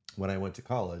when I went to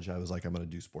college, I was like, I'm going to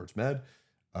do sports med.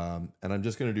 And I'm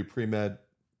just going to do pre-med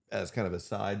as kind of a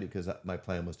side because my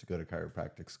plan was to go to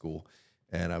chiropractic school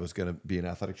and I was going to be an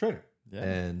athletic trainer. Yeah.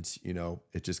 And,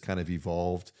 it just kind of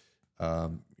evolved.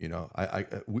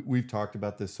 We've talked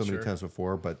about this so many Sure. times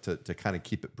before, but to kind of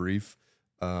keep it brief,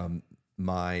 and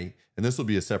this will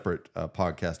be a separate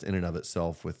podcast in and of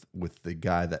itself with the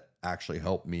guy that actually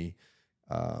helped me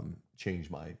change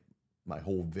my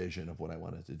whole vision of what I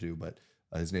wanted to do. But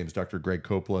his name is Dr. Greg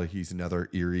Coppola. He's another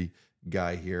Erie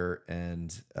guy here,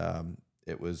 and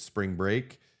it was spring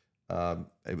break.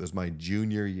 It was my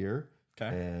junior year.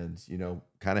 Okay. And,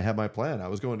 kind of had my plan. I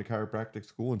was going to chiropractic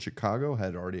school in Chicago,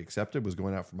 had already accepted, was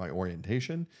going out for my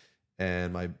orientation.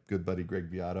 And my good buddy, Greg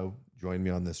Beato, joined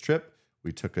me on this trip.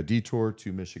 We took a detour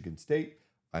to Michigan State.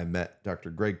 I met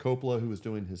Dr. Greg Coppola, who was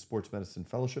doing his sports medicine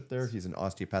fellowship there. He's an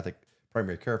osteopathic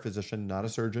primary care physician, not a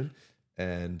surgeon.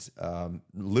 And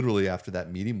literally after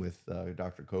that meeting with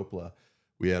Dr. Coppola,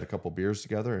 we had a couple beers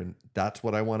together, and that's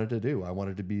what I wanted to do. I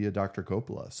wanted to be a Dr.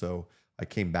 Coppola. So I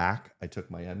came back, I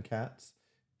took my MCATs,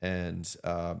 and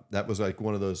that was like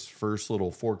one of those first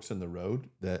little forks in the road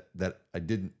that I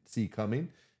didn't see coming.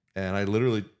 And I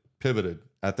literally pivoted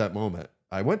at that moment.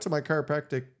 I went to my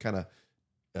chiropractic kind of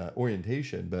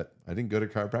orientation, but I didn't go to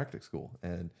chiropractic school,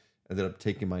 and ended up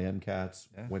taking my MCATs,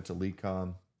 went to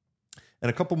LECOM, and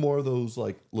a couple more of those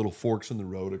like little forks in the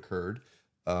road occurred.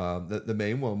 The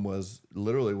main one was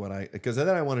literally because then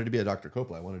I wanted to be a Dr.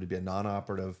 Coppola. I wanted to be a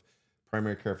non-operative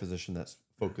primary care physician that's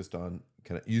focused on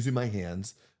kind of using my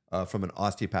hands from an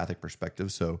osteopathic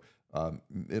perspective. So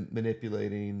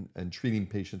manipulating and treating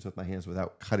patients with my hands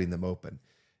without cutting them open.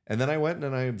 And then I went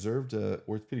and I observed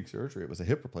orthopedic surgery. It was a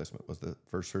hip replacement. It was the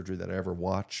first surgery that I ever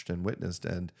watched and witnessed.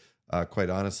 And quite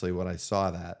honestly, when I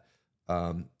saw that,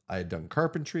 I had done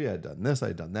carpentry, I had done this, I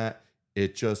had done that.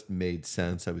 It just made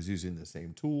sense. I was using the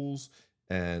same tools.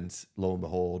 And lo and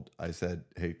behold, I said,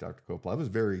 hey, Dr. Coppola. I was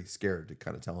very scared to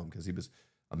kind of tell him because he was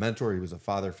a mentor. He was a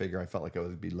father figure. I felt like I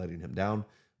would be letting him down.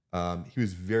 He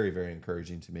was very, very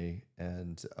encouraging to me.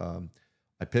 And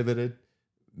I pivoted,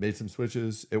 made some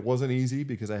switches. It wasn't easy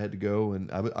because I had to go,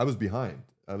 and I was behind.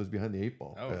 I was behind the eight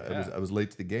ball. Oh, yeah. I was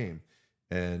late to the game.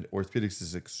 And orthopedics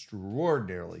is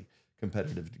extraordinarily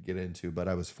competitive to get into, but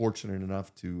I was fortunate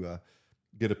enough to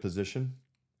get a position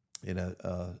in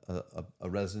a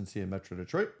residency in Metro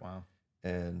Detroit. Wow.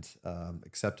 And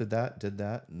accepted that, did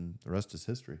that, and the rest is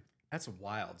history. That's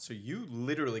wild. So you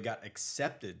literally got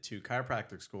accepted to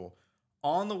chiropractic school.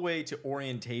 On the way to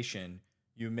orientation,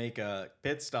 you make a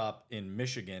pit stop in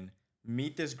Michigan,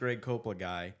 meet this Greg Coppola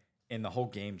guy, and the whole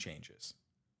game changes.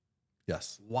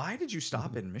 Yes. Why did you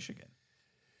stop in Michigan?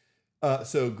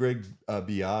 So Greg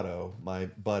Beato, my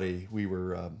buddy, we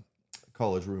were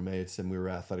college roommates and we were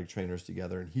athletic trainers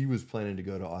together, and he was planning to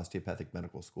go to osteopathic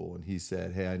medical school. And he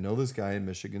said, hey, I know this guy in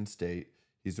Michigan State.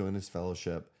 He's doing his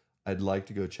fellowship. I'd like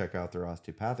to go check out their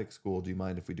osteopathic school. Do you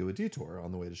mind if we do a detour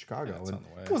on the way to Chicago? Yeah, it's on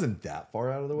the way. It wasn't that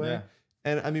far out of the way. Yeah.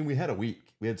 And I mean, we had a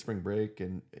week. We had spring break,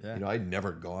 and Yeah. you know, I'd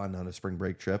never gone on a spring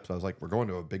break trip. So I was like, we're going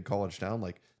to a big college town.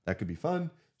 Like, that could be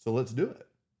fun. So let's do it.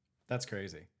 That's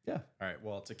crazy. Yeah. All right.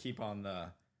 Well, to keep on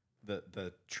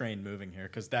the train moving here,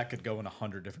 because that could go in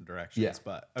 100 different directions. Yeah.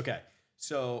 But okay.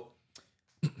 So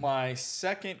my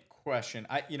second question,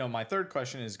 my third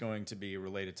question is going to be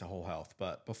related to whole health.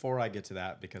 But before I get to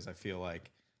that, because I feel like,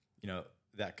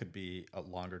 that could be a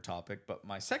longer topic. But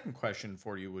my second question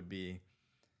for you would be,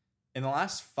 in the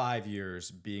last 5 years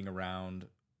being around,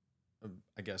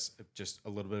 I guess, just a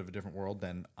little bit of a different world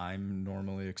than I'm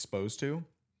normally exposed to,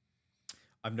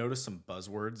 I've noticed some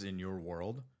buzzwords in your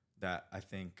world that I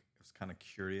think is kind of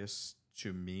curious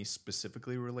to me,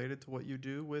 specifically related to what you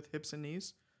do with hips and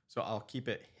knees. So I'll keep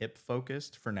it hip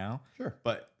focused for now. Sure.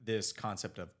 But this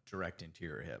concept of direct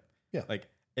anterior hip. Yeah. Like,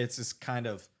 it's this kind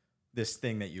of this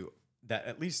thing that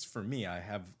at least for me, I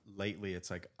have lately, it's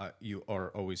like you are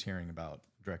always hearing about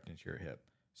direct anterior hip.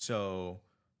 So,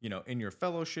 in your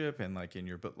fellowship and like in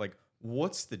your, but like,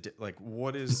 what's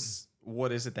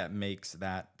what is it that makes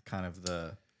that kind of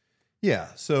the... Yeah.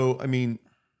 So, I mean,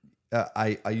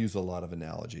 I use a lot of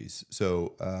analogies.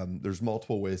 So there's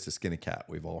multiple ways to skin a cat.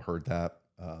 We've all heard that.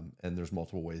 And there's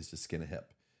multiple ways to skin a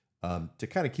hip. To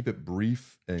kind of keep it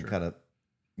brief and kind of,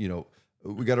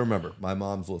 we got to remember, my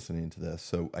mom's listening to this,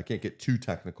 so I can't get too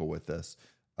technical with this.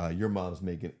 Your mom's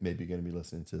maybe going to be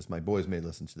listening to this. My boys may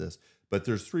listen to this. But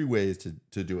there's 3 ways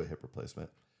to do a hip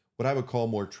replacement. What I would call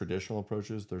more traditional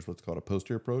approaches, there's what's called a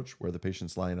posterior approach, where the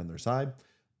patient's lying on their side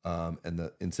and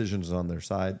the incision is on their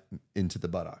side into the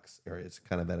buttocks area. It's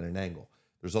kind of at an angle.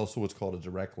 There's also what's called a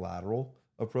direct lateral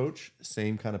approach,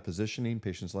 same kind of positioning,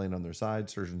 patients laying on their side,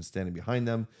 surgeon standing behind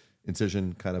them,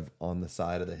 incision kind of on the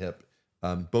side of the hip.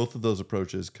 Both of those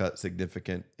approaches cut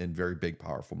significant and very big,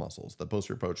 powerful muscles. The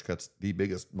posterior approach cuts the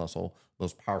biggest muscle,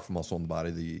 most powerful muscle in the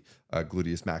body, the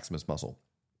gluteus maximus muscle.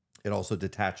 It also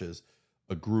detaches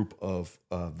a group of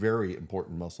very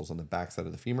important muscles on the backside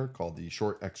of the femur called the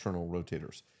short external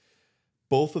rotators.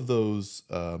 Both of those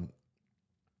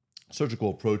surgical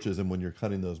approaches, and when you're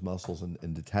cutting those muscles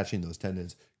and detaching those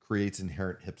tendons, creates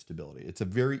inherent hip stability. It's a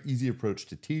very easy approach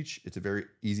to teach. It's a very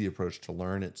easy approach to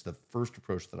learn. It's the first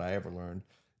approach that I ever learned,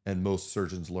 and most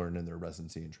surgeons learn in their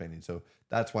residency and training. So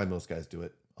that's why most guys do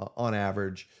it. On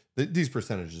average, these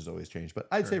percentages always change, but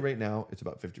I'd say right now it's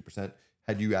about 50%.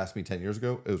 Had you asked me 10 years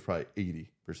ago, it was probably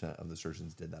 80% of the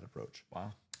surgeons did that approach.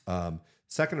 Wow.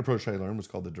 Second approach I learned was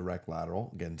called the direct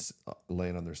lateral. Again,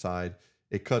 laying on their side.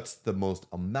 It cuts the most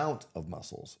amount of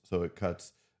muscles. So it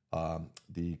cuts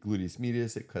the gluteus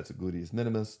medius, it cuts the gluteus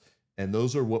minimus, and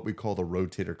those are what we call the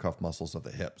rotator cuff muscles of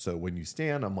the hip. So when you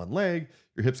stand on one leg,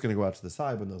 your hip's going to go out to the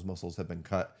side when those muscles have been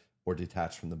cut or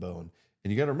detached from the bone.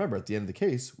 And you got to remember, at the end of the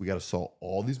case, we got to sew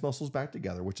all these muscles back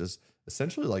together, which is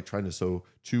essentially like trying to sew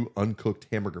 2 uncooked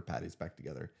hamburger patties back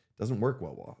together. It doesn't work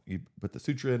well. You put the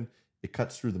suture in, it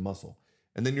cuts through the muscle.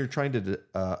 And then you're trying to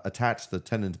attach the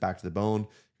tendons back to the bone.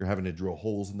 You're having to drill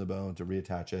holes in the bone to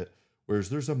reattach it. Whereas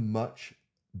there's a much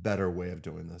better way of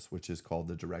doing this, which is called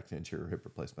the direct anterior hip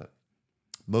replacement.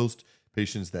 Most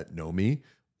patients that know me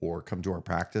or come to our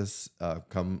practice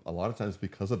come a lot of times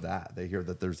because of that. They hear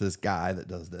that there's this guy that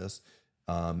does this.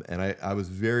 And I was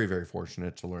very, very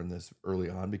fortunate to learn this early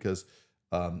on because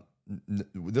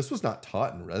this was not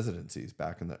taught in residencies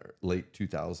back in the late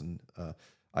 2000.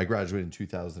 I graduated in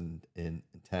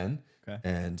 2010,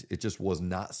 and it just was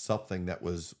not something that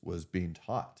was being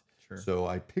taught. Sure. So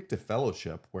I picked a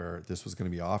fellowship where this was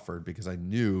going to be offered because I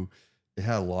knew it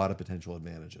had a lot of potential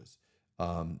advantages.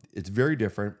 It's very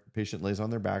different. Patient lays on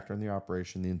their back during the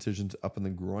operation. The incision's up in the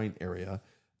groin area.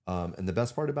 And the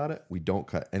best part about it, we don't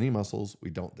cut any muscles. We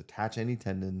don't detach any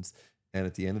tendons. And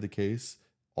at the end of the case,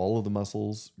 all of the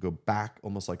muscles go back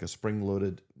almost like a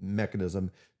spring-loaded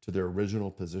mechanism to their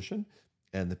original position.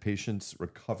 And the patient's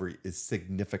recovery is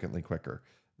significantly quicker.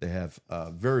 They have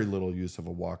very little use of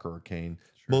a walker or cane.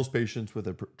 Most patients with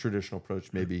a traditional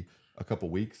approach, maybe a couple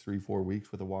weeks, 3-4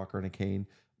 weeks with a walker and a cane.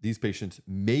 These patients,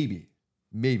 maybe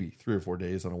 3 or 4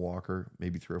 days on a walker,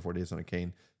 maybe 3 or 4 days on a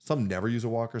cane. Some never use a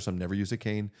walker, some never use a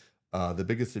cane. The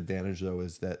biggest advantage, though,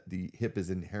 is that the hip is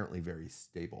inherently very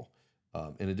stable,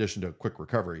 in addition to a quick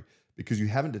recovery, because you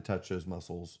haven't to touch those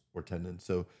muscles or tendons.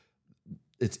 So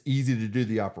it's easy to do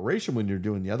the operation when you're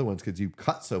doing the other ones because you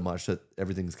cut so much that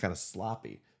everything's kind of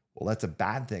sloppy. Well, that's a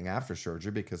bad thing after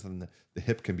surgery because then the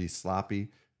hip can be sloppy.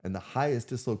 And the highest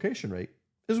dislocation rate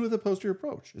is with a posterior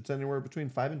approach. It's anywhere between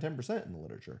 5 and 10% in the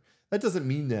literature. That doesn't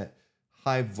mean that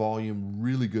high volume,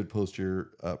 really good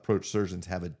posterior approach surgeons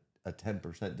have a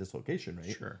 10% dislocation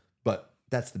rate. Sure. But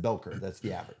that's the bell curve. That's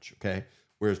the average. Okay.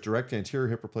 Whereas direct anterior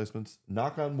hip replacements,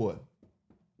 knock on wood.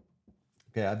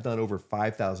 Okay. I've done over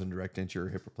 5,000 direct anterior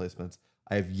hip replacements.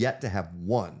 I have yet to have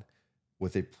one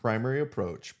with a primary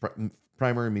approach.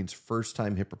 Primary means first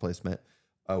time hip replacement.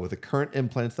 With the current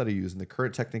implants that I use and the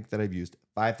current technique that I've used,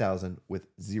 5,000 with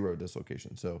 0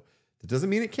 dislocation. So that doesn't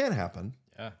mean it can't happen.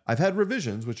 Yeah. I've had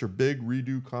revisions, which are big,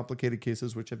 redo, complicated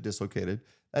cases, which have dislocated.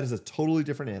 That is a totally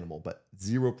different animal, but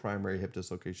 0 primary hip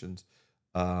dislocations.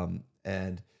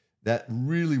 And that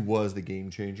really was the game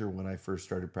changer when I first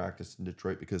started practice in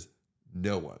Detroit because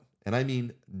no one, and I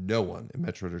mean no one in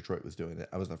Metro Detroit was doing it.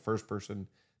 I was the first person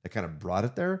that kind of brought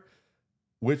it there,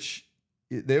 which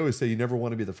they always say you never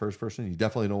want to be the first person. You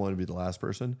definitely don't want to be the last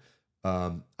person.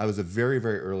 I was a very,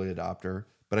 very early adopter,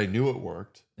 but I knew it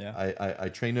worked. Yeah. I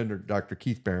trained under Dr.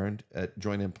 Keith Barron at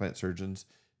Joint Implant Surgeons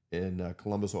in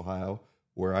Columbus, Ohio,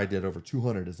 where I did over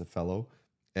 200 as a fellow.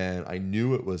 And I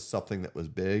knew it was something that was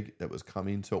big, that was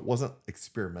coming. So it wasn't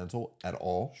experimental at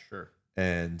all. Sure.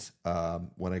 And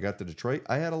when I got to Detroit,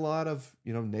 I had a lot of,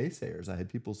 naysayers. I had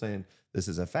people saying, this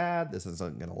is a fad. This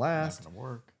isn't going to last. Not going to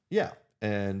work. Yeah.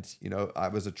 And, I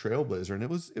was a trailblazer and it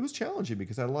was challenging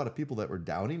because I had a lot of people that were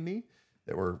doubting me,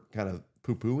 that were kind of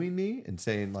poo-pooing me and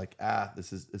saying like,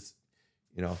 this is,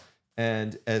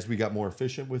 and as we got more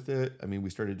efficient with it, I mean, we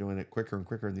started doing it quicker and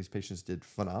quicker and these patients did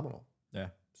phenomenal. Yeah.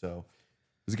 So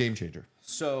it was a game changer.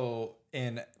 So,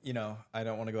 and I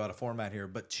don't want to go out of format here,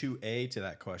 but 2A to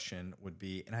that question would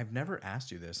be, and I've never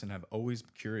asked you this and I'm always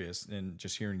curious and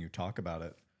just hearing you talk about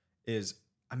it is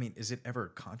it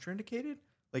ever contraindicated?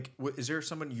 Like, is there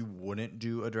someone you wouldn't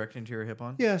do a direct anterior hip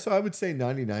on? Yeah, so I would say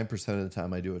 99% of the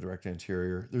time I do a direct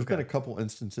anterior. There's been a couple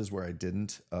instances where I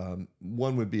didn't.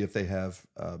 One would be if they have,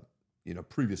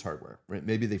 previous hardware, right?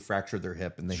 Maybe they fractured their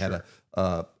hip and they had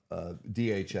a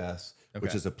DHS,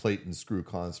 which is a plate and screw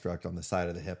construct on the side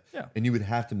of the hip. Yeah. And you would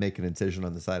have to make an incision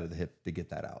on the side of the hip to get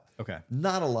that out. Okay.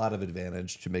 Not a lot of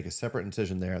advantage to make a separate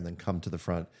incision there and then come to the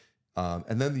front.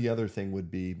 And then the other thing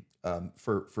would be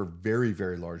for very,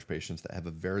 very large patients that have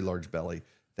a very large belly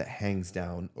that hangs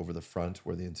down over the front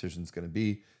where the incision is going to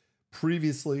be.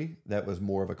 Previously, that was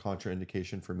more of a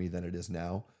contraindication for me than it is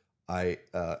now. I,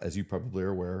 as you probably are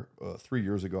aware, 3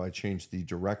 years ago, I changed the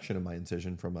direction of my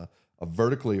incision from a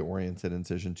vertically oriented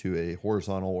incision to a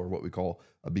horizontal or what we call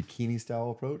a bikini style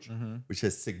approach, which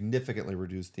has significantly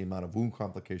reduced the amount of wound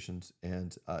complications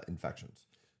and infections.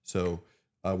 So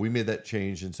we made that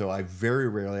change. And so I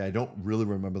don't really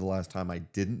remember the last time I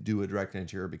didn't do a direct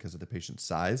anterior because of the patient's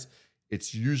size.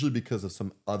 It's usually because of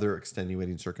some other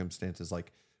extenuating circumstances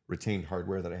like retained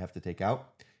hardware that I have to take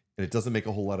out. And it doesn't make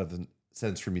a whole lot of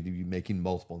sense for me to be making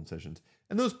multiple incisions.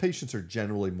 And those patients are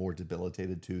generally more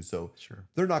debilitated too. So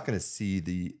they're not going to see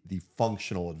the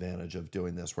functional advantage of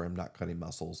doing this where I'm not cutting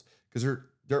muscles because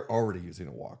they're already using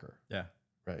a walker. Yeah.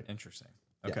 Right. Interesting.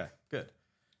 Okay, good.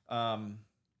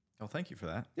 Well, thank you for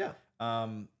that. Yeah.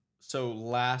 So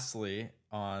lastly,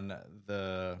 on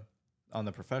the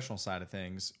professional side of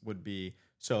things would be,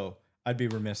 so I'd be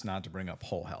remiss not to bring up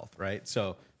whole health, right?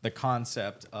 So the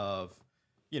concept of,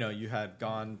 you had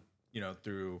gone,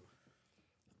 through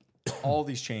all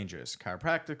these changes,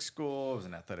 chiropractic school, I was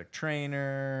an athletic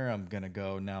trainer. I'm going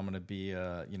to be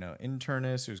a,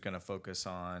 internist who's going to focus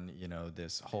on,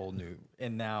 this whole new,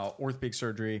 and now orthopedic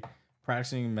surgery,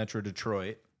 practicing in Metro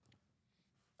Detroit.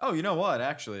 Oh, you know what?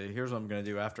 Actually, here's what I'm going to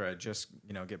do after I just,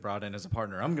 get brought in as a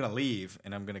partner. I'm going to leave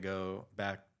and I'm going to go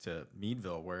back to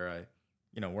Meadville where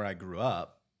I grew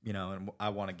up, and I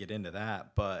want to get into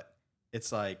that. But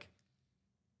it's like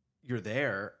you're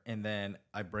there and then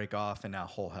I break off and now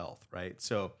whole health, right?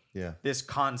 So this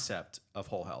concept of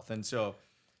whole health. And so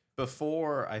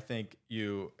before I think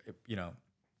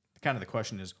kind of the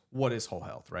question is, what is whole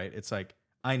health, right? It's like,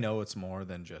 I know it's more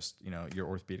than just, your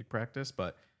orthopedic practice,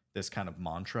 but this kind of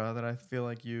mantra that I feel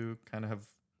like you kind of have,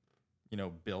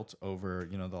 built over,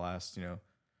 the last,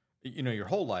 your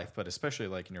whole life, but especially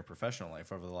like in your professional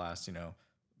life over the last,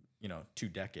 2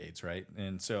 decades, right?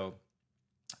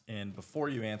 And before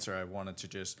you answer, I wanted to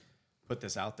just put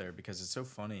this out there because it's so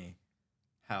funny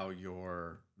how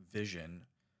your vision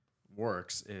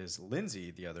works. Is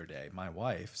Lindsay the other day, my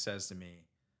wife, says to me,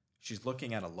 she's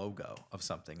looking at a logo of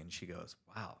something and she goes,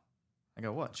 wow. I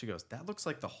go, what? She goes, that looks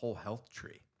like the whole health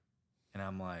tree. And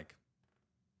I'm like,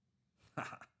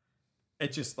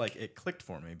 it just like, it clicked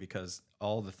for me because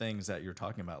all the things that you're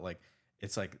talking about, like,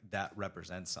 it's like that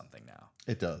represents something now.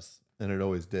 It does. And it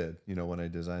always did, when I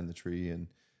designed the tree. And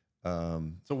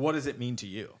so what does it mean to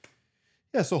you?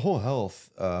 yeah, so whole health,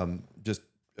 just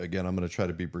again, I'm going to try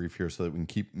to be brief here so that we can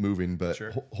keep moving, but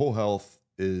Sure. Whole health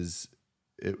is,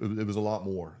 it was a lot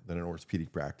more than an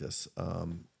orthopedic practice.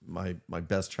 My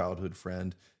best childhood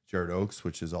friend, Jared Oakes,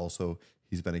 which is also,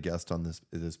 he's been a guest on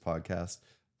this podcast.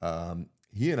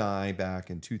 He and I, back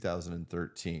in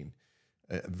 2013,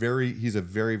 he's a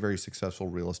very, very successful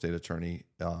real estate attorney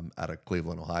out of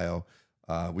Cleveland, Ohio.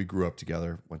 We grew up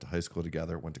together, went to high school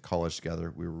together, went to college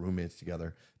together. We were roommates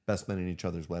together, best men in each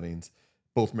other's weddings,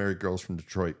 both married girls from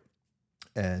Detroit.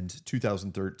 And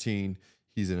 2013,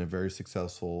 he's in a very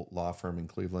successful law firm in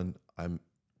Cleveland. I'm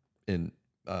in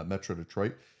Metro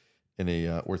Detroit in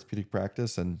a orthopedic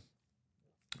practice. And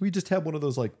we just had one of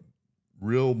those like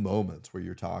real moments where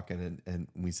you're talking and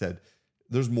we said,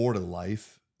 there's more to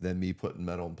life than me putting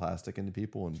metal and plastic into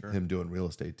people and Sure. him doing real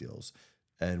estate deals.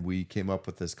 And we came up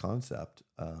with this concept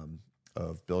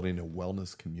of building a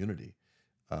wellness community.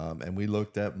 And we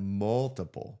looked at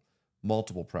multiple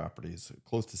properties,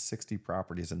 close to 60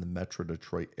 properties in the Metro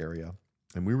Detroit area.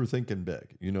 And we were thinking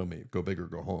big, you know me, go big or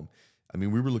go home. I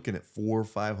mean, we were looking at 400 or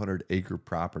 500 acre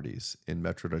properties in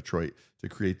Metro Detroit to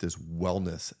create this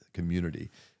wellness community,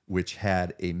 which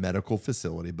had a medical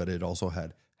facility, but it also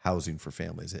had housing for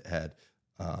families. It had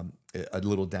a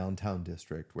little downtown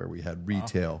district where we had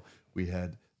retail. Wow. We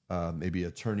had maybe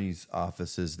attorneys'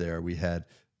 offices there. We had,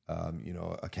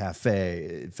 a cafe.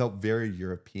 It felt very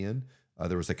European.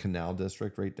 There was a canal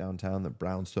district right downtown, the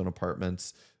Brownstone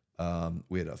Apartments.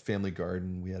 We had a family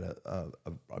garden. We had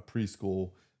a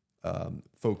preschool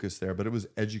focus there, but it was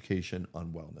education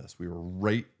on wellness. We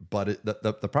were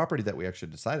the property that we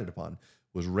actually decided upon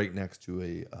was right next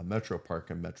to a Metro Park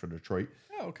in Metro Detroit.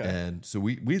 Oh, okay. And so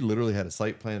we literally had a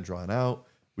site plan drawn out.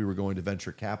 We were going to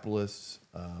venture capitalists,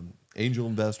 angel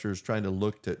investors, trying to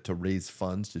look to raise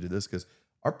funds to do this because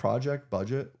our project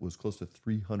budget was close to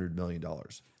 $300 million.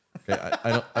 Okay,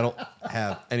 I don't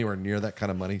have anywhere near that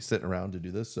kind of money sitting around to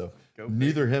do this. So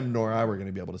neither him nor I were going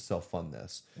to be able to self-fund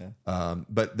this. Yeah.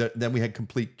 But then we had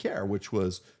Complete Care, which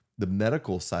was the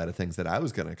medical side of things that I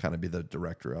was going to kind of be the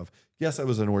director of. Yes, I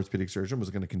was an orthopedic surgeon, was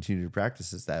going to continue to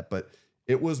practice as that, but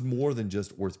it was more than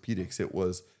just orthopedics. It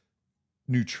was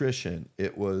nutrition.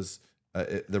 It was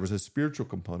there was a spiritual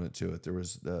component to it. There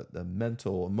was the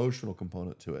mental, emotional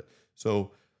component to it.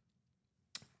 So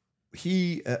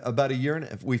he, about a year and a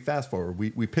half, we fast forward,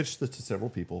 we pitched this to several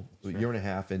people. Sure. A year and a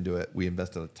half into it, we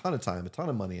invested a ton of time, a ton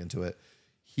of money into it.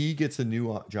 He gets a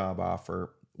new job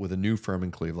offer with a new firm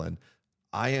in Cleveland.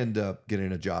 I end up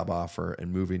getting a job offer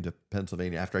and moving to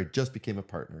Pennsylvania after I just became a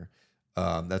partner.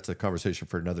 That's a conversation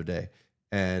for another day.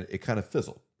 And it kind of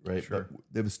fizzled, right? Sure. But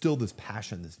there was still this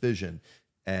passion, this vision.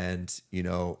 And,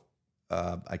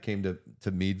 I came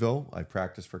to Meadville. I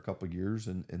practiced for a couple of years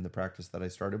in the practice that I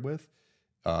started with.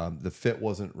 The fit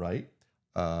wasn't right.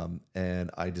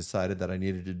 And I decided that I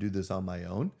needed to do this on my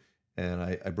own. And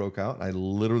I broke out and I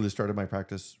literally started my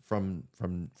practice from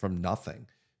nothing.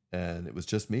 And it was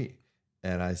just me.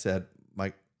 And I said,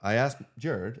 I asked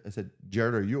Jared,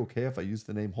 Jared, are you okay if I use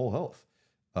the name Whole Health?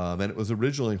 And it was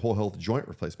originally Whole Health Joint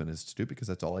Replacement Institute because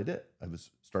that's all I did. I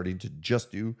was starting to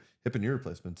just do hip and knee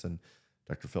replacements. And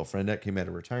Dr. Phil Frendette came out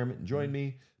of retirement and joined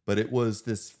me. But it was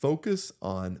this focus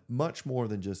on much more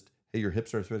than just, hey, your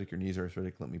hips are arthritic, your knees are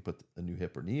arthritic, let me put a new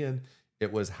hip or knee in.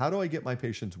 It was, how do I get my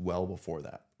patients well before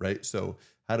that, right? So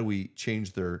how do we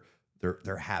change their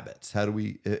habits? How do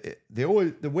we, the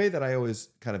way that I always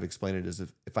kind of explain it is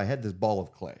if I had this ball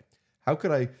of clay, how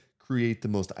could I create the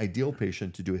most ideal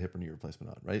patient to do a hip or knee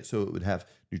replacement on, right? So it would have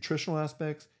nutritional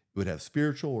aspects, it would have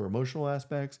spiritual or emotional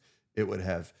aspects, it would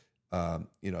have,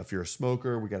 if you're a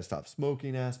smoker, we got to stop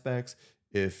smoking aspects.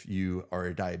 If you are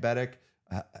a diabetic,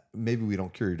 maybe we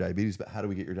don't cure your diabetes, but how do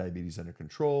we get your diabetes under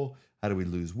control? How do we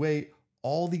lose weight?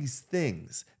 All these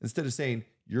things, instead of saying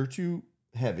you're too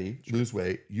heavy, sure, lose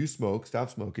weight, you smoke, stop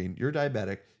smoking, you're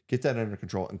diabetic, get that under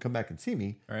control and come back and see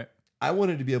me. All right. I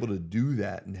wanted to be able to do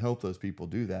that and help those people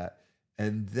do that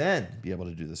and then be able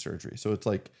to do the surgery. So it's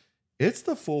like, it's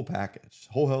the full package.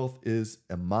 Whole health is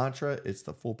a mantra. It's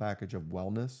the full package of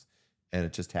wellness. And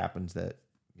it just happens that,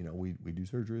 we do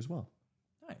surgery as well.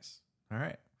 Nice. All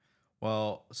right.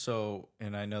 Well, so,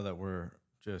 and I know that we're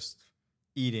just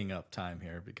eating up time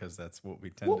here because that's what we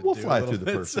tend to do. We'll fly a little through the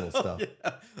bit. personal stuff.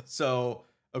 Yeah. So,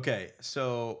 okay.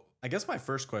 So I guess my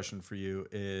first question for you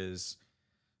is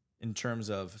in terms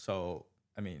of, so,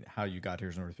 I mean, how you got here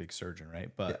as an orthopedic surgeon,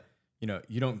 right? But, Yeah. you know,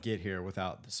 you don't get here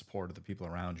without the support of the people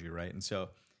around you, right? And so,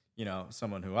 you know,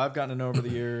 someone who I've gotten to know over the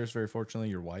years, very fortunately,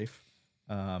 your wife,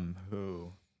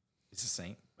 who is a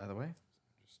saint, by the way,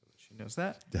 just so that she knows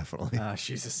that. Definitely.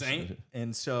 She's a saint.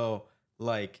 And so,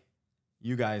 like,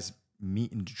 you guys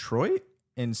meet in Detroit.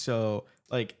 And so,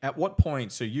 like, at what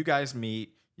point, so you guys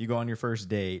meet, you go on your first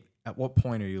date. At what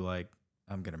point are you like,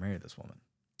 I'm going to marry this woman?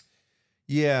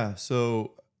 Yeah.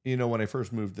 So, you know, when I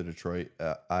first moved to Detroit,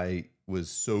 I was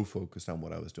so focused on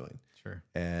what I was doing. Sure.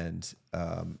 And,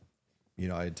 you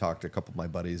know, I had talked to a couple of my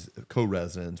buddies,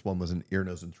 co-residents. One was an ear,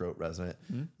 nose, and throat resident.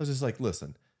 I was just like,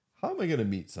 listen, how am I going to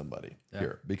meet somebody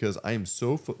here? Because I am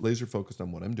so laser focused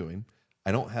on what I'm doing.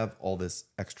 I don't have all this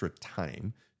extra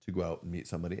time to go out and meet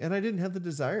somebody. And I didn't have the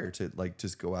desire to like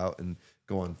just go out and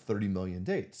go on 30 million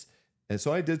dates. And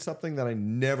so I did something that I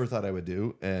never thought I would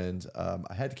do. And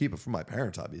I had to keep it from my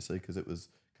parents, obviously, because it was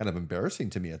kind of embarrassing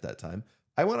to me at that time.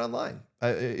 I went online.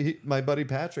 My buddy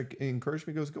Patrick encouraged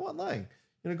me, goes, go online.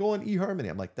 You know, go on eHarmony.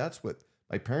 I'm like, that's what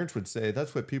my parents would say.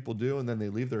 That's what people do. And then they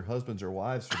leave their husbands or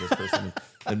wives for this person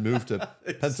and move to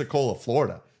Pensacola,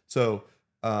 Florida. So,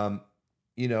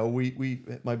 you know,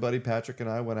 my buddy Patrick and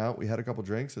I went out. We had a couple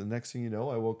drinks. And the next thing you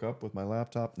know, I woke up with my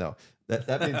laptop. No,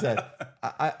 that being said,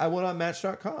 I went on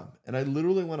Match.com. And I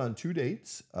literally went on 2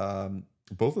 dates.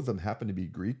 Both of them happened to be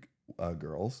Greek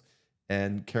girls.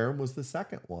 And Karen was the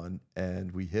second one.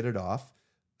 And we hit it off.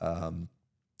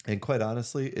 And quite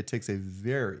honestly, it takes a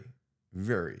very,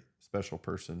 very special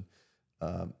person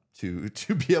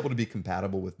to be able to be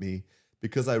compatible with me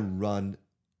because I run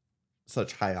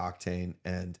such high octane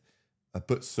and I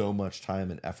put so much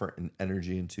time and effort and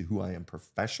energy into who I am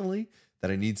professionally that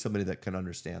I need somebody that can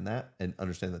understand that and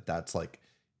understand that that's like,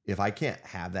 if I can't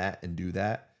have that and do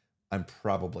that, I'm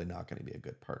probably not going to be a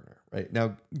good partner, right?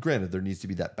 Now, granted, there needs to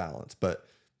be that balance, but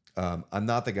I'm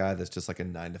not the guy that's just like a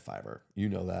 9-to-5er. You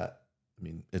know that. I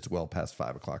mean, it's well past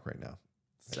 5 o'clock right now.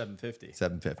 7:50.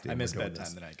 7:50. I missed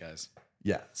bedtime tonight, guys.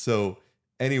 Yeah. So,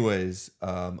 anyways,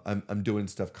 I'm doing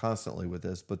stuff constantly with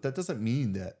this, but that doesn't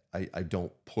mean that I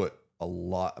don't put a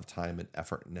lot of time and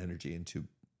effort and energy into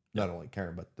not only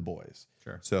Karen but the boys.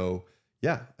 Sure. So,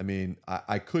 yeah, I mean,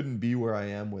 I couldn't be where I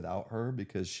am without her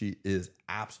because she is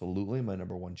absolutely my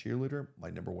number one cheerleader,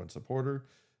 my number one supporter.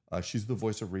 She's the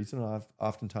voice of reason.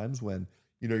 Oftentimes when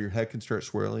you know, your head can start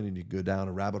swirling and you go down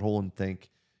a rabbit hole and think,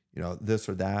 you know, this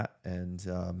or that. And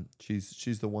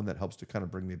she's the one that helps to kind of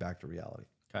bring me back to reality.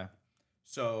 Okay.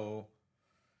 So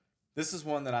this is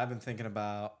one that I've been thinking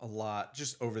about a lot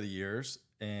just over the years.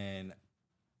 And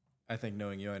I think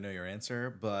knowing you, I know your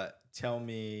answer, but tell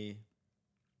me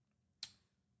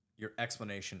your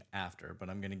explanation after.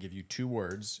 But I'm going to give you 2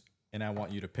 words and I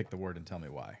want you to pick the word and tell me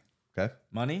why. Okay.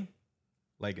 Money,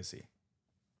 legacy.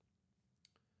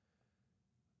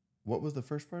 What was the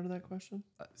first part of that question?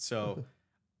 So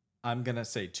I'm going to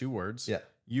say 2 words. Yeah.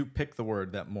 You pick the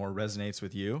word that more resonates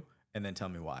with you and then tell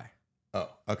me why. Oh,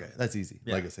 okay. That's easy.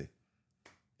 Yeah. Legacy.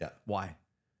 Yeah. Why?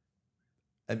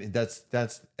 I mean,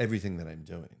 that's everything that I'm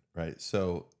doing, right?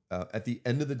 So at the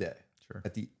end of the day, Sure.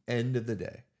 At the end of the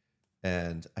day,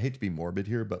 and I hate to be morbid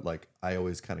here, but like I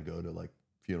always kind of go to like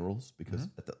funerals because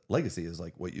at the legacy is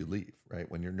like what you leave, right?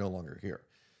 When you're no longer here.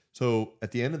 So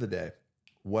at the end of the day,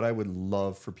 what I would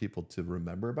love for people to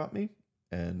remember about me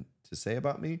and to say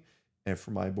about me and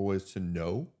for my boys to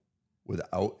know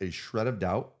without a shred of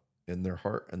doubt in their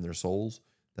heart and their souls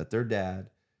that their dad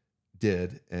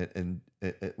did and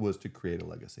it was to create a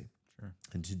legacy. Sure.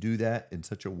 And to do that in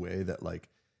such a way that like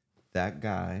that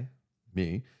guy,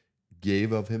 me,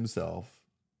 gave of himself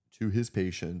to his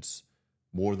patients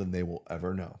more than they will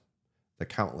ever know. The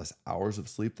countless hours of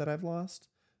sleep that I've lost,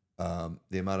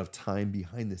 the amount of time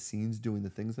behind the scenes doing the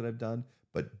things that I've done,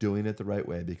 but doing it the right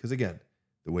way. Because again,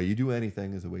 the way you do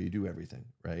anything is the way you do everything,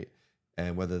 right?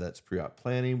 And whether that's pre-op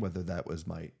planning, whether that was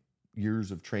my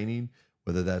years of training,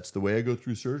 whether that's the way I go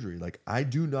through surgery, like I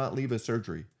do not leave a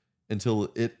surgery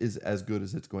until it is as good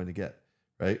as it's going to get,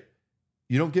 right?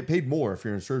 You don't get paid more if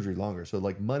you're in surgery longer. So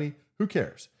like money, who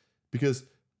cares? Because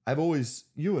I've always,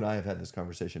 you and I have had this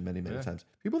conversation many times.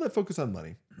 People that focus on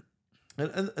money,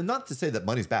 and not to say that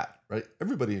money's bad, right?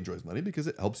 Everybody enjoys money because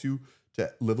it helps you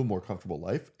to live a more comfortable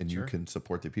life and you can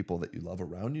support the people that you love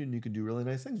around you and you can do really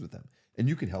nice things with them. And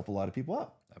you can help a lot of people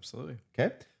out. Absolutely.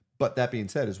 Okay. But that being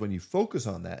said, is when you focus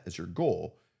on that as your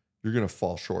goal, you're going to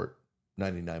fall short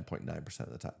 99.9%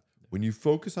 of the time. when you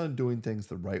focus on doing things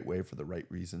the right way for the right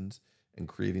reasons and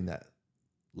creating that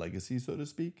legacy, so to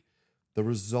speak, the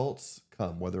results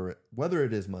come, whether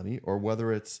it is money or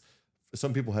whether it's,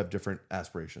 some people have different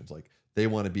aspirations. Like they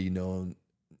want to be known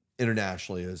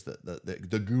internationally as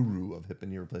the guru of hip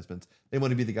and knee replacements. They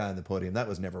want to be the guy on the podium. That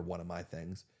was never one of my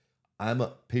things. I'm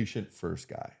a patient first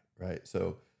guy, right?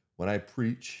 So when I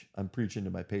preach, I'm preaching to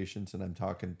my patients and I'm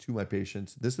talking to my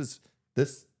patients. This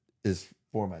is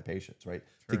for my patients, right?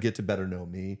 Sure. To get to better know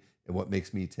me and what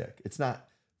makes me tick. It's not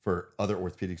for other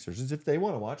orthopedic surgeons. If they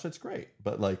want to watch, that's great.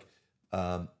 But like,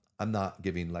 I'm not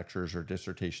giving lectures or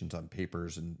dissertations on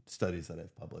papers and studies that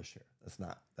I've published here. That's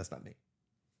not me.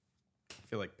 I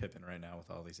feel like Pippin right now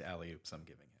with all these alley-oops I'm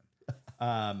giving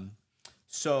him.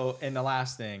 So, and the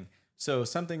last thing, so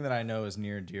something that I know is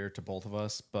near and dear to both of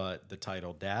us, but the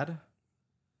title Dad,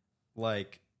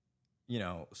 like, you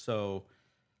know, so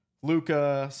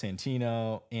Luca,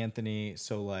 Santino, Anthony.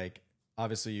 So like,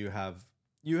 obviously you have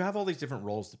all these different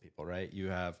roles to people, right? You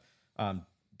have,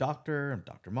 doctor, I'm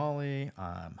Dr. Molli,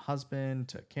 I'm husband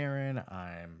to Karen,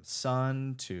 I'm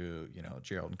son to, you know,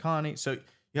 Gerald and Connie. So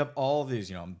you have all these,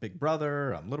 you know, I'm big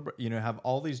brother, I'm little brother, you know, have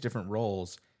all these different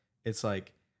roles. It's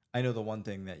like, I know the one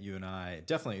thing that you and I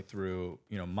definitely through,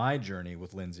 you know, my journey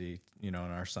with Lindsay, you know,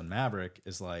 and our son Maverick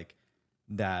is like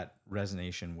that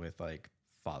resonation with like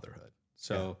fatherhood.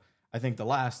 So I think the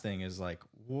last thing is like,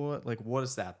 what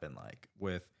has that been like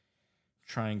with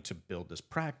trying to build this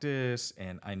practice?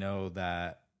 And I know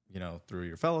that, you know, through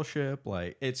your fellowship,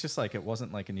 like, it's just like, it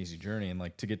wasn't like an easy journey. And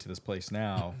like to get to this place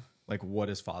now, like what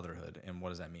is fatherhood and what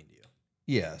does that mean to you?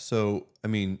 Yeah. So, I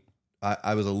mean,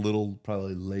 I was a little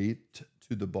probably late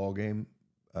to the ball game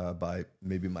by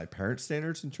maybe my parents'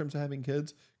 standards in terms of having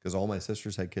kids, because all my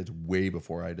sisters had kids way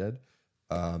before I did.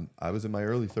 I was in my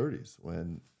early 30s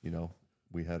when, you know,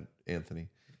 we had Anthony.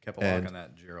 Kept a log on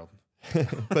that, Gerald.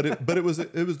 but it was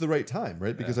the right time,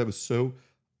 right? Because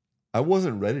I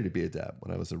wasn't ready to be a dad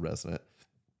when I was a resident,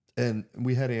 and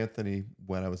we had Anthony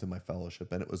when I was in my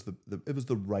fellowship, and it was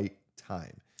the right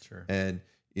time. Sure. And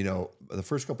you know, the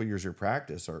first couple of years of your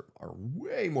practice are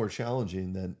way more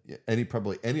challenging than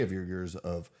probably any of your years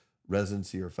of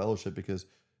residency or fellowship, because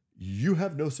you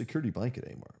have no security blanket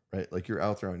anymore, right? Like you're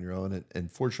out there on your own. And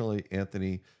fortunately,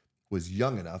 Anthony was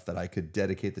young enough that I could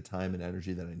dedicate the time and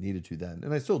energy that I needed to then.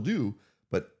 And I still do,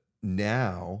 but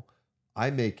now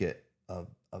I make it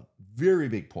a very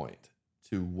big point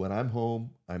to when I'm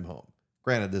home, I'm home.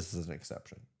 Granted, this is an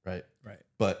exception, right? Right.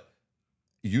 But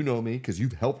you know me because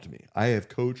you've helped me. I have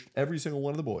coached every single one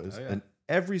of the boys, and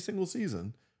every single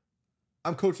season,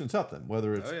 I'm coaching something,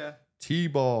 whether it's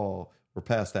T-ball, we're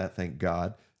past that, thank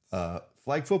God.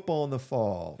 Flag football in the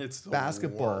fall. It's the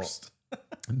basketball. Worst.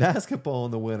 Basketball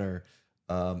in the winter.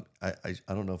 I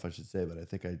don't know if I should say, but I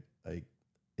think I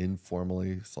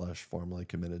informally / formally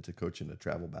committed to coaching a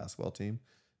travel basketball team.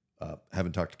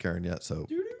 Haven't talked to Karen yet, so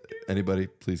anybody,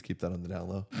 please keep that on the down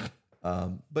low.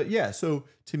 But yeah, so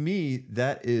to me,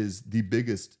 that is the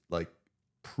biggest like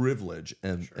privilege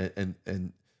and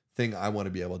thing I want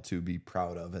to be able to be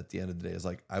proud of at the end of the day is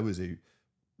like I was a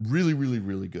really, really,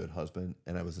 really good husband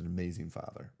and I was an amazing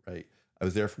father, right? I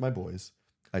was there for my boys.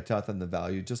 I taught them the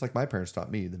value, just like my parents taught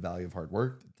me, the value of hard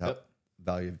work, the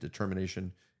value of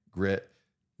determination, grit,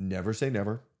 never say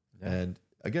never. Yeah. And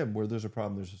again, where there's a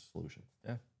problem, there's a solution.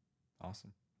 Yeah.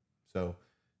 Awesome. So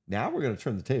now we're going to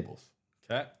turn the tables.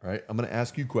 Okay. All right. I'm going to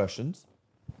ask you questions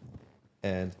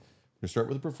and we're going to start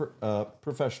with the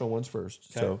professional ones first.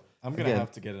 Okay. So I'm going to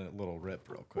have to get a little rip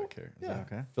real quick here. Is that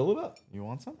okay? Fill it up. You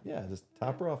want some? Yeah. Just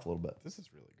top her off a little bit. This is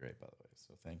really great, by the way.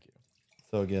 So thank you.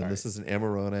 So again, this is an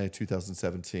Amarone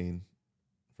 2017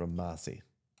 from Masi.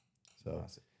 So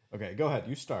okay, go ahead.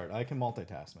 You start. I can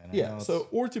multitask, man. Yeah. So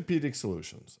orthopedic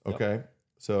solutions. Okay. Yep.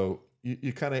 So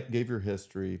you kind of gave your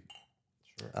history.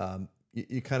 Sure.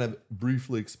 You kind of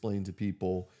briefly explained to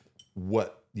people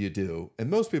what you do, and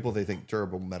most people, they think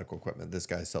durable medical equipment. This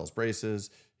guy sells braces.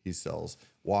 He sells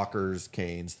walkers,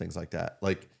 canes, things like that.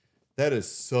 Like that is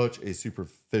such a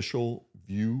superficial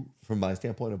view from my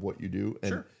standpoint of what you do.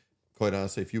 And quite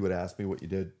honestly, if you would ask me what you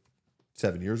did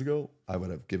 7 years ago, I would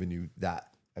have given you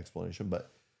that explanation.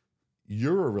 But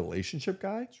you're a relationship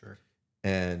guy. Sure.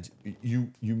 And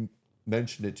you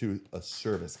mentioned it to a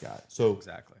service guy. So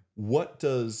exactly. What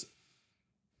does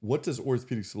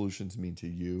orthopedic solutions mean to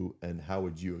you, and how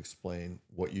would you explain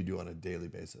what you do on a daily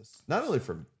basis? Not only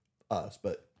from us,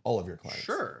 but all of your clients.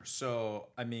 Sure. So,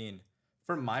 I mean,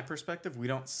 from my perspective, we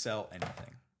don't sell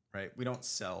anything, right? We don't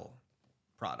sell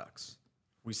products.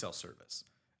 We sell service.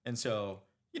 And so,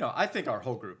 you know, I think our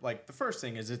whole group, like the first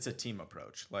thing is it's a team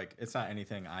approach. Like it's not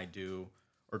anything I do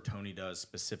or Tony does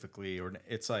specifically, or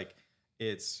it's like,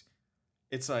 it's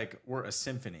it's like we're a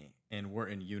symphony and we're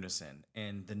in unison.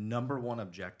 And the number one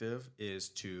objective is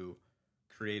to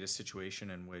create a situation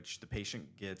in which the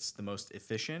patient gets the most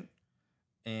efficient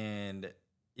and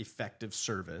effective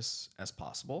service as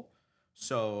possible.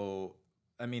 So,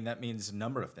 I mean, that means a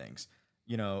number of things.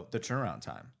 The turnaround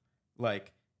time,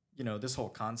 like, this whole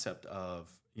concept of,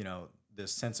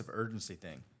 this sense of urgency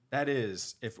thing. That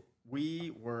is, if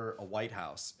we were a White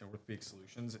House and Orthopedic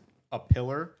Solutions, a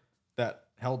pillar that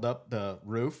held up the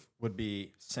roof would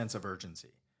be sense of urgency.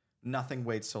 Nothing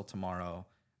waits till tomorrow.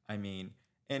 I mean,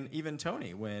 and even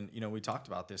Tony, when, we talked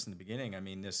about this in the beginning, I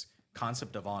mean, this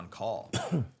concept of on call.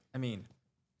 I mean,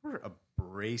 we're a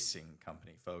bracing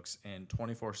company, folks, and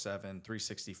 24/7,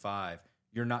 365,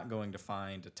 you're not going to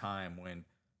find a time when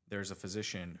there's a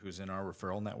physician who's in our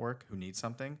referral network who needs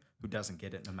something who doesn't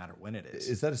get it no matter when it is.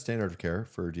 Is that a standard of care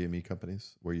for DME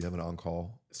companies where you have an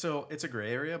on-call? So it's a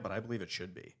gray area, but I believe it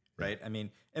should be, right? I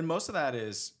mean, and most of that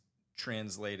is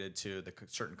translated to the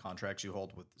certain contracts you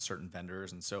hold with certain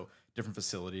vendors. And so different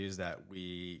facilities that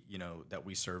we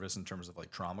service in terms of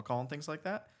like trauma call and things like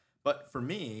that. But for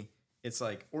me, it's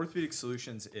like Orthopedic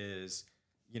Solutions is,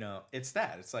 it's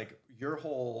that. It's like your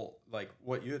whole, like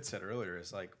what you had said earlier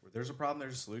is like, where there's a problem,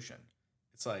 there's a solution.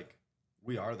 It's like,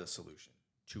 we are the solution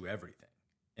to everything.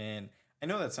 And I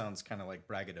know that sounds kind of like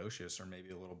braggadocious or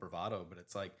maybe a little bravado, but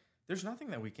it's like, there's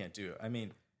nothing that we can't do. I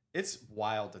mean, it's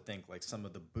wild to think like some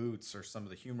of the boots or some of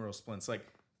the humeral splints, like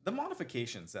the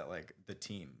modifications that like the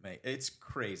team make. It's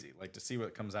crazy, like to see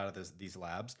what comes out of these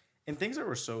labs and things that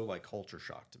were so like culture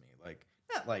shock to me. Like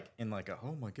not like in like a,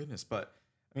 oh my goodness, but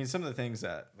I mean, some of the things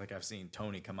that like I've seen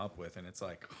Tony come up with, and it's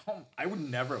like, oh, I would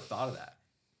never have thought of that.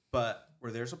 But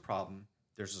where there's a problem,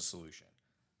 there's a solution.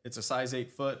 It's a size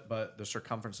 8 foot, but the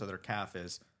circumference of their calf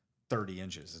is 30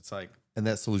 inches. It's like, and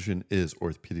that solution is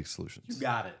Orthopedic Solutions. You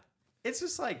got it. It's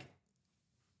just like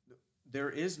there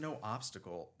is no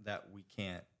obstacle that we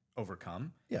can't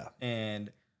overcome. Yeah. And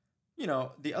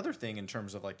the other thing in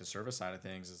terms of like the service side of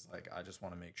things is like I just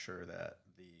want to make sure that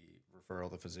the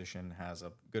the physician has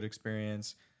a good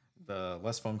experience. The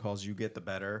less phone calls you get, the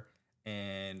better,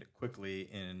 and quickly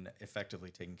and effectively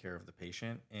taking care of the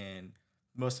patient in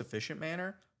most efficient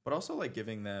manner, but also like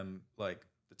giving them like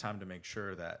the time to make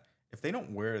sure that if they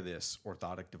don't wear this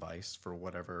orthotic device for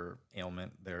whatever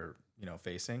ailment they're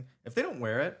facing, if they don't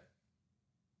wear it,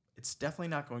 it's definitely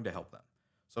not going to help them.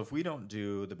 So if we don't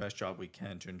do the best job we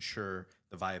can to ensure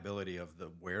the viability of the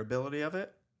wearability of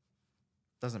it,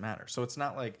 doesn't matter. So it's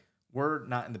not like we're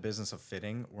not in the business of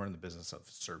fitting. We're in the business of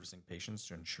servicing patients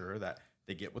to ensure that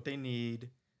they get what they need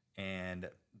and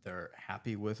they're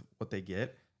happy with what they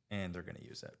get and they're going to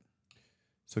use it.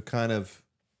 So kind of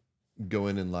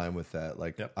going in line with that,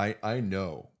 like Yep. I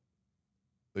know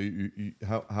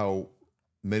how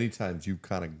many times you've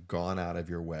kind of gone out of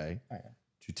your way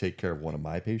to take care of one of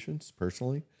my patients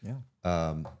personally. Yeah.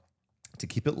 To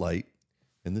keep it light.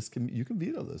 And you can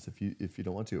veto this if you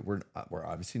don't want to. We're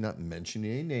obviously not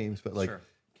mentioning any names, but like, Sure.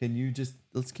 Can you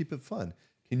let's keep it fun.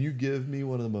 Can you give me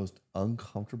one of the most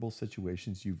uncomfortable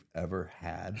situations you've ever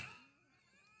had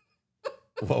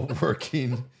while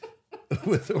working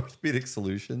with Orthopedic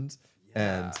Solutions?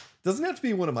 Yeah. And doesn't have to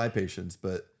be one of my patients,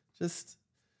 but just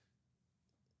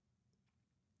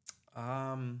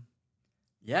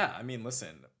yeah, I mean,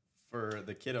 listen, for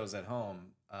the kiddos at home,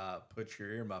 put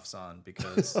your earmuffs on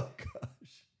because oh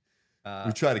gosh,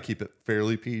 we try to keep it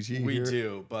fairly PG. we here.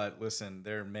 do. But listen,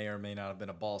 there may or may not have been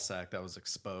a ball sack that was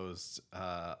exposed.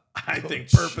 I think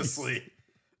jeez. purposely.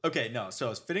 Okay, no. So I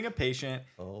was fitting a patient.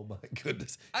 Oh my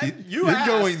goodness, You you're asked.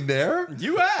 going there.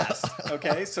 You asked.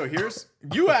 Okay, so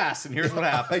you asked, and here's what I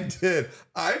happened. did.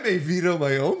 I may veto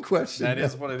my own question. That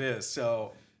is what it is.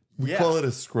 So We yeah. call it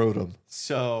a scrotum.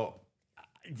 So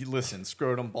you listen,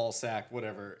 scrotum, ball sack,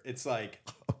 whatever. It's like,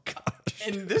 Oh gosh.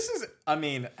 and this is, I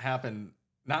mean, happened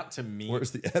not to me.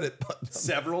 Where's the edit button?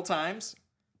 Several times,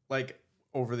 like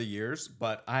over the years,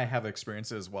 but I have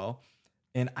experienced it as well.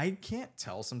 And I can't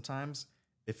tell sometimes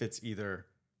if it's either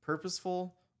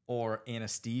purposeful or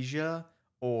anesthesia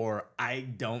or I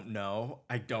don't know.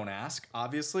 I don't ask,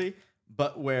 obviously,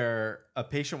 but where a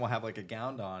patient will have like a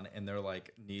gown on and they're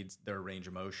like needs their range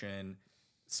of motion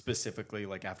specifically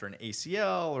like after an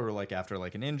ACL or like after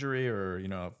like an injury or,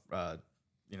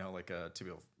 like a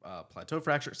tibial plateau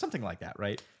fracture, something like that,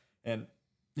 right? And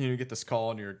you get this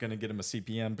call and you're going to get him a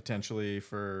CPM potentially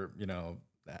for,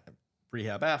 that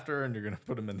rehab after, and you're going to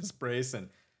put him in this brace and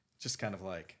just kind of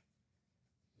like,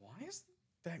 why is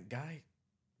that guy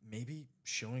maybe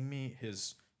showing me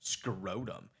his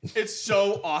scrotum? It's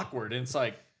so awkward. And it's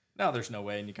like, no, there's no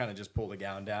way. And you kind of just pull the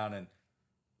gown down and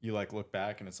you like look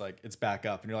back and it's like it's back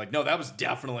up and you're like, no, that was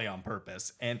definitely on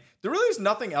purpose. And there really is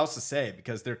nothing else to say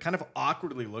because they're kind of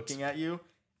awkwardly looking at you.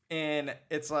 And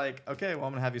it's like, okay, well,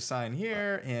 I'm gonna have you sign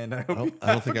here, and I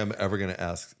don't think I'm ever gonna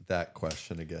ask that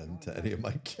question again to any of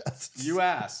my guests. You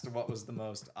asked what was the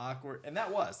most awkward, and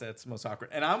that's the most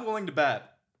awkward. And I'm willing to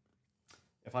bet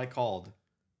if I called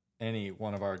any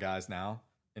one of our guys now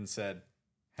and said,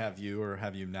 have you or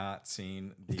have you not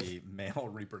seen the male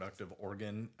reproductive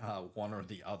organ, one or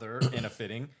the other, in a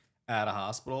fitting at a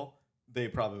hospital? They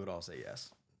probably would all say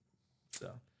yes. So,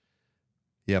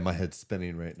 yeah, my head's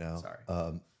spinning right now.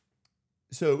 Sorry.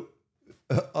 So,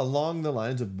 along the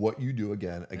lines of what you do,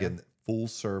 again, full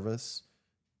service.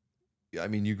 I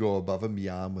mean, you go above and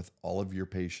beyond with all of your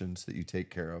patients that you take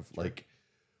care of. Sure. Like,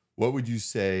 what would you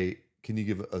say? Can you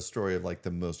give a story of like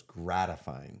the most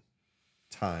gratifying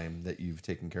time that you've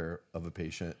taken care of a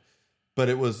patient, but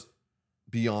it was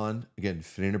beyond, again,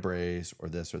 fitting a brace or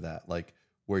this or that, like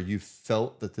where you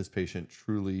felt that this patient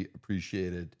truly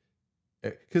appreciated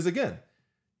it? Because again,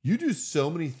 you do so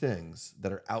many things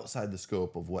that are outside the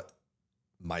scope of what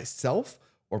myself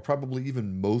or probably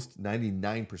even most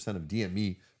 99% of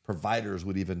DME providers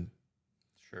would even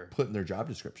put in their job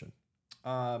description.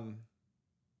 So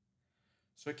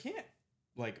I can't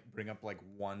like bring up like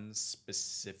one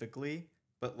specifically,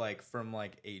 but like from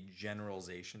like a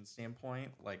generalization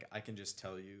standpoint, like I can just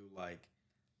tell you like,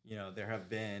 you know, there have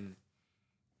been,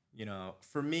 you know,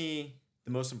 for me,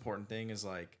 the most important thing is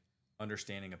like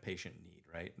understanding a patient need,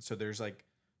 right? So there's like,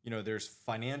 you know, there's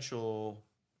financial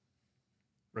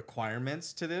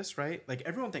requirements to this, right? Like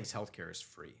everyone thinks healthcare is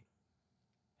free.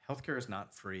 Healthcare is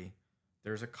not free.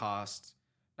 There's a cost,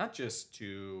 not just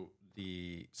to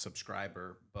the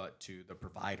subscriber, but to the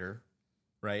provider,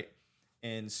 right?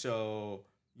 And so,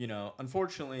 you know,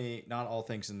 unfortunately, not all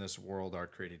things in this world are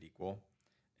created equal.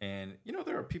 And, you know,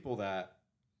 there are people that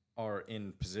are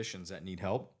in positions that need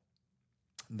help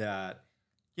that,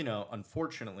 you know,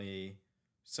 unfortunately,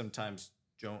 sometimes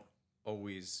don't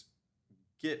always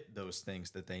get those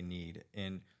things that they need.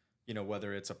 And, you know,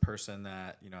 whether it's a person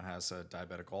that, you know, has a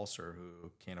diabetic ulcer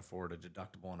who can't afford a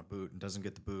deductible on a boot and doesn't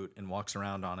get the boot and walks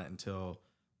around on it until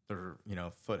their, you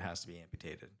know, foot has to be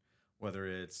amputated. Whether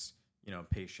it's, you know, a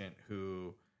patient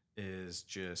who is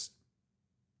just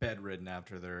bedridden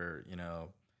after their, you know,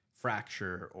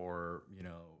 fracture or, you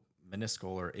know,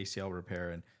 meniscal or ACL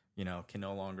repair and, you know, can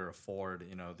no longer afford,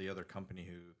 you know, the other company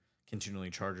who continually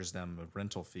charges them a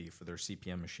rental fee for their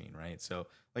CPM machine, right? So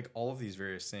like all of these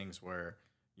various things where,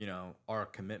 you know, our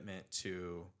commitment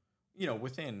to, you know,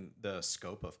 within the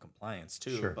scope of compliance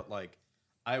too, Sure. But like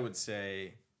I would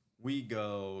say we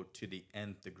go to the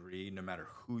nth degree, no matter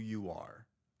who you are,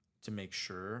 to make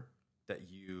sure that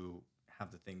you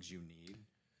have the things you need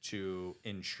to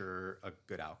ensure a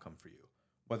good outcome for you.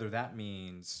 Whether that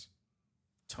means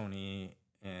Tony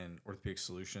and Orthopedic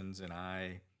Solutions and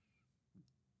I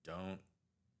don't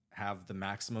have the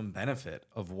maximum benefit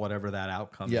of whatever that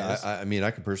outcome is. Yeah, I mean,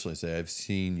 I can personally say I've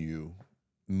seen you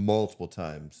multiple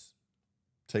times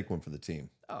take one for the team.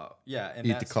 Oh, yeah. And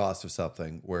eat the cost of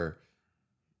something where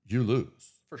you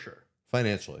lose. For sure.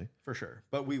 Financially. For sure.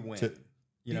 But we win.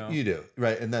 You know? You do.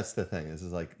 Right. And that's the thing is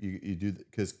like you do,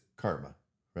 because karma,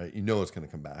 right? You know it's going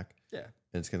to come back. Yeah.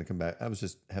 And it's going to come back. I was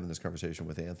just having this conversation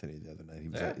with Anthony the other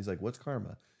night. He's like, what's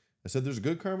karma? I said, there's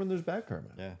good karma and there's bad karma.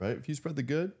 Yeah. Right. If you spread the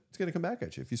good, it's going to come back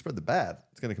at you. If you spread the bad,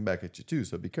 it's going to come back at you too.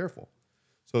 So be careful.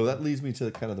 So that leads me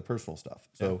to kind of the personal stuff.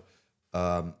 So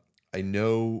I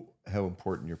know how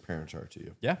important your parents are to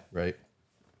you. Yeah. Right.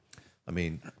 I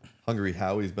mean, Hungry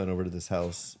Howie's been over to this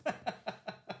house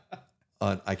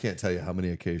on, I can't tell you how many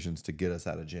occasions to get us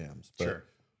out of jams. But Sure.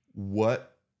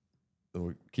 what,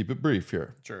 keep it brief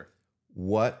here. Sure.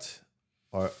 What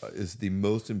is the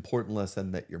most important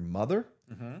lesson that your mother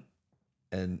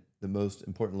and the most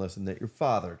important lesson that your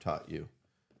father taught you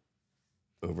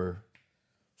over?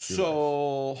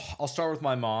 So I'll start with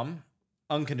my mom.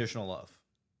 Unconditional love.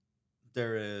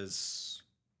 There's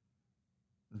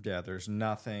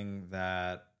nothing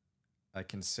that I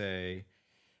can say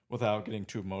without getting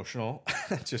too emotional,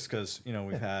 just because, you know,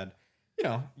 we've had,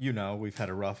 we've had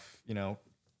a rough,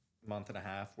 month and a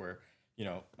half where,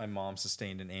 my mom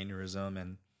sustained an aneurysm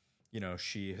and,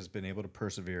 she has been able to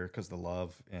persevere because the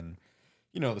love and,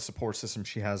 the support system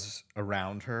she has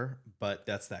around her. But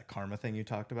that's that karma thing you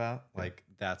talked about. Yeah. Like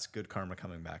that's good karma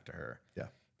coming back to her. Yeah.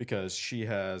 Because she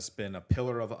has been a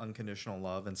pillar of unconditional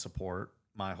love and support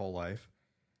my whole life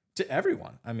to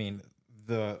everyone. I mean,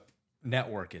 the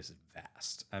network is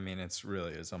vast. I mean, it's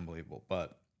unbelievable.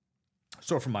 But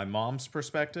so from my mom's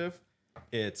perspective,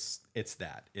 it's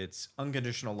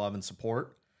unconditional love and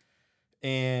support.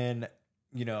 And,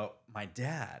 my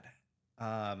dad,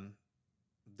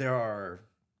 there are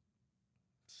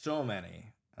so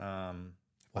many.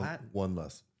 One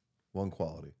less. One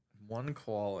quality. One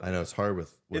quality. I know it's hard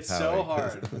with it's Howie. so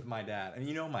hard with my dad.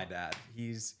 And my dad.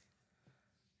 He's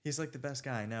like the best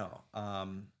guy I know.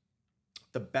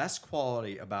 The best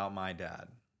quality about my dad.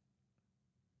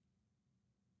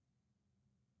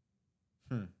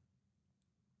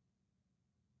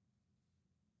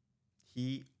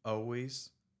 He always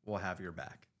will have your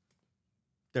back.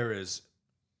 It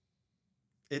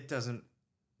doesn't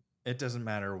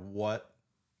matter what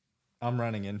I'm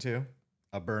running into,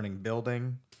 a burning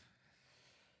building,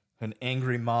 an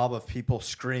angry mob of people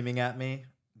screaming at me,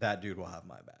 that dude will have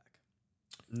my back.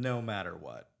 No matter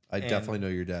what. I definitely know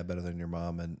your dad better than your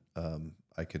mom, and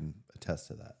I can attest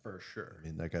to that. For sure. I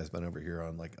mean, that guy's been over here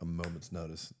on like a moment's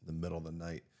notice in the middle of the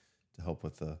night to help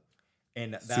with the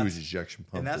sewage ejection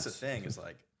pump. And that's the thing is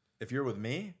like, if you're with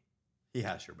me, he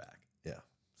has your back. Yeah.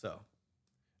 So.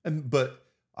 But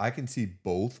I can see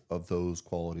both of those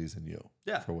qualities in you.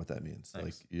 Yeah. For what that means.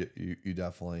 Thanks. Like you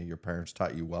definitely, your parents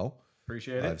taught you well.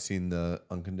 Appreciate it. I've seen the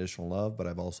unconditional love, but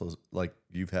I've also, like,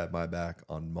 you've had my back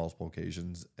on multiple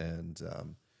occasions, and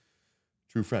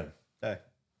true friend. Hey.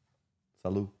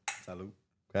 Salud.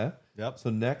 Okay. Yep. So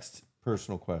next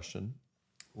personal question.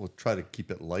 We'll try to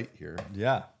keep it light here.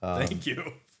 Yeah. Thank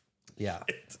you. Yeah.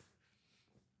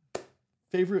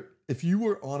 Favorite, if you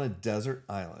were on a desert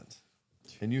island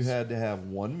and you had to have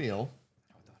one meal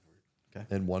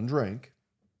and one drink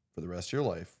for the rest of your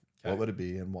life, what would it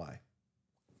be and why?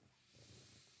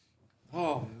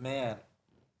 Oh, man.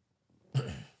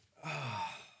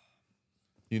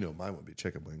 Mine would be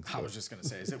chicken wings. I was just going to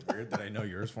say, is it weird that I know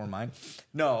yours for mine?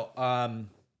 No.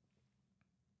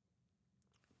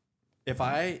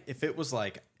 If it was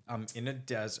like I'm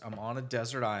on a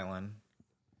desert island,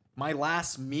 my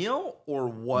last meal or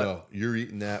what? No, you're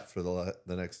eating that for the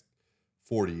next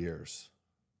 40 years.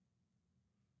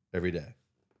 Every day.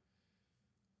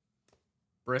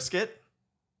 Brisket?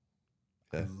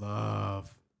 Okay. I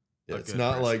love it's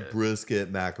not like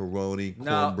brisket, macaroni,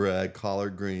 cornbread,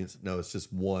 collard greens. No, it's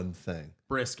just one thing.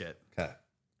 Brisket. Okay.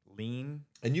 Lean.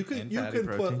 And you can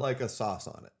protein. put like a sauce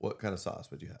on it. What kind of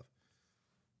sauce would you have?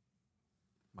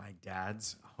 My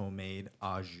dad's homemade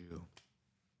au jus.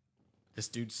 This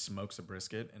dude smokes a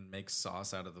brisket and makes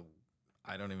sauce out of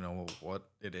I don't even know what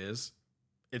it is.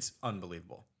 It's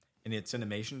unbelievable. And it's in a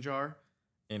mason jar.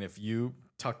 And if you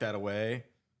tuck that away,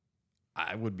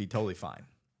 I would be totally fine.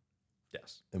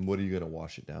 Yes. And what are you going to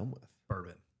wash it down with?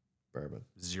 Bourbon.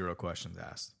 0 questions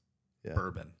asked. Yeah.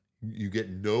 Bourbon. You get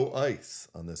no ice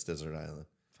on this desert island.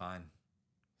 Fine.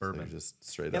 Bourbon. So just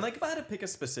straight up. And like if I had to pick a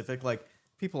specific, like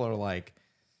people are like,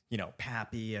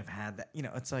 Pappy, I've had that.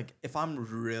 It's like if I'm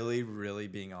really, really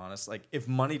being honest, like if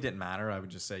money didn't matter, I would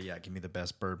just say, yeah, give me the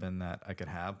best bourbon that I could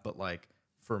have. But like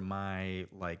for my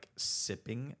like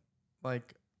sipping,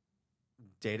 like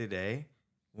day to day,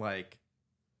 like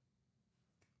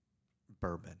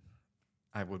bourbon,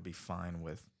 I would be fine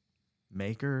with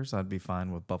Makers. I'd be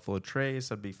fine with Buffalo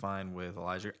Trace. I'd be fine with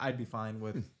Elijah. I'd be fine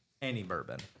with any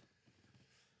bourbon.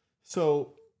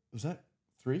 So was that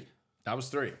 3? That was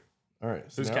 3. All right.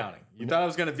 So who's counting? You thought I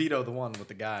was going to veto the one with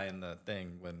the guy and the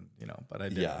thing but I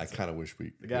didn't. Yeah, I kind of wish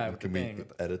we the guy with can the we thing.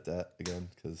 edit that again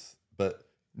but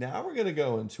now we're going to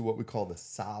go into what we call the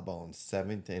Sawbones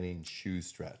 7th inning shoe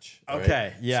stretch. Okay,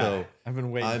 right? yeah. So I've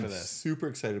been waiting for I'm this. super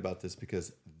excited about this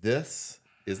because this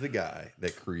is the guy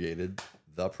that created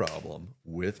the problem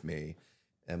with me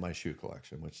and my shoe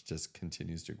collection, which just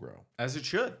continues to grow. As it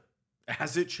should.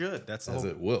 That's the As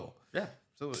it will. Yeah,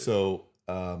 absolutely. So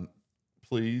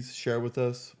please share with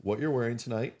us what you're wearing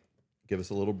tonight. Give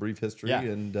us a little brief history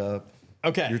and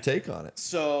your take on it.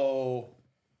 So,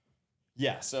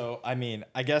 I mean,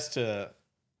 I guess to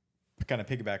kind of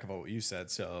piggyback on what you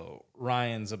said, so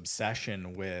Ryan's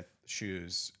obsession with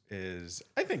shoes is,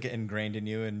 I think, ingrained in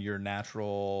you and your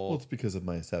natural... Well, it's because of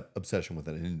my obsession with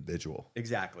an individual.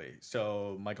 Exactly.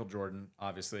 So Michael Jordan,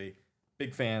 obviously,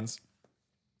 big fans.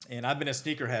 And I've been a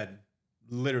sneakerhead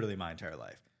literally my entire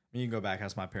life. I mean, you can go back,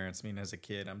 ask my parents. I mean, as a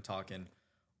kid, I'm talking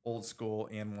old school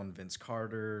and one Vince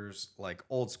Carter's, like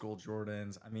old school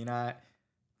Jordans. I mean,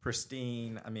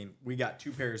 pristine. I mean, we got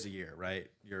 2 pairs a year, right?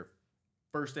 Your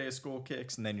first day of school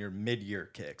kicks and then your mid-year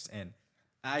kicks. And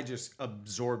I just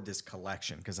absorbed this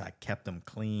collection because I kept them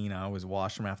clean. I always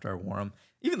washed them after I wore them.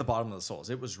 Even the bottom of the soles.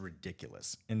 It was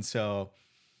ridiculous. And so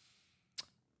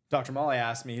Dr. Molli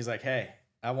asked me, he's like, hey,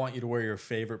 I want you to wear your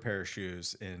favorite pair of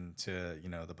shoes into,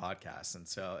 the podcast.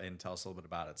 And tell us a little bit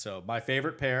about it. So my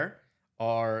favorite pair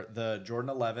are the Jordan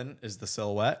 11 is the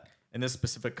silhouette. And this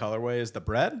specific colorway is the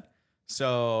bread.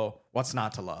 So what's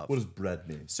not to love? What does bread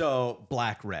mean? So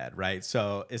black, red, right?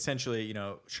 So essentially,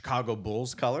 Chicago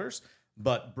Bulls colors,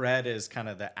 but bread is kind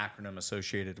of the acronym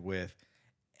associated with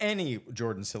any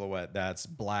Jordan silhouette that's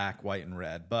black, white, and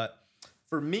red. But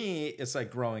for me, it's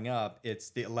like growing up, it's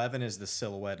the 11 is the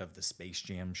silhouette of the Space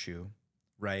Jam shoe,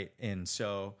 right? And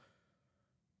so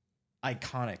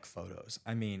iconic photos.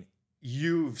 I mean,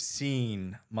 you've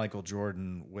seen Michael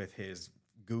Jordan with his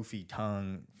goofy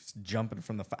tongue jumping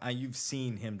from you've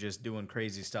seen him just doing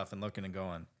crazy stuff and looking and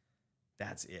going,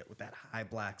 that's it, with that high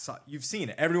black sock. You've seen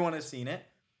it. Everyone has seen it.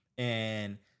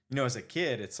 And, as a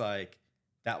kid, it's like,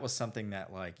 that was something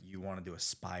that like you wanted to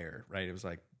aspire, right? It was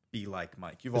like, be like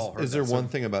Mike. You've all heard. Is there one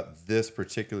thing about this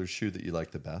particular shoe that you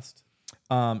like the best?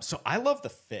 So I love the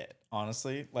fit,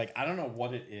 honestly. Like, I don't know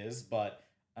what it is, but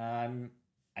I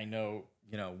know,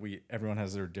 everyone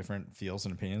has their different feels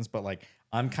and opinions, but like,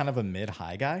 I'm kind of a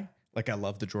mid-high guy. Like, I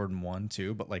love the Jordan 1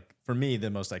 too, but like, for me, the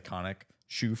most iconic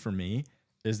shoe for me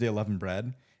is the 11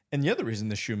 bread. And the other reason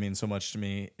this shoe means so much to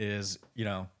me is,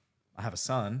 I have a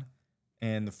son,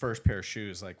 and the first pair of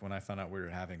shoes, like when I found out we were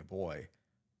having a boy,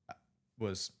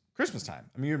 was Christmas time.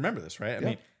 I mean, you remember this, right? I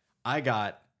mean, I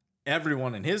got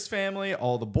everyone in his family,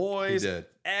 all the boys,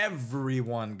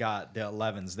 everyone got the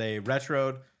 11s. They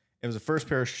retroed. It was the first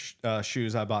pair of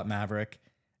shoes I bought Maverick,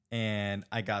 and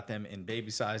I got them in baby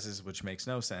sizes, which makes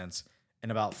no sense,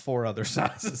 and about 4 other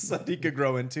sizes that he could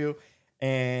grow into.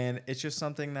 And it's just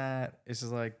something that it's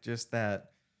just like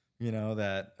that,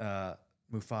 that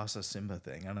Mufasa Simba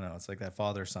thing. I don't know. It's like that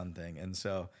father-son thing. And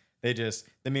so they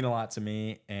mean a lot to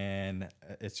me, and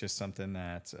it's just something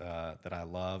that that I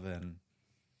love. And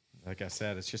like I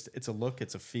said, it's a look,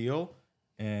 it's a feel.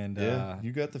 And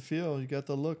you got the feel, you got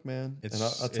the look, man. And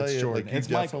I'll tell it's you, Jordan. like, you It's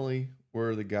definitely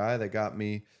were the guy that got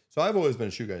me. So I've always been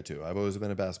a shoe guy too. I've always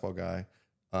been a basketball guy.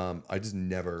 I just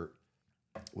never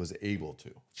was able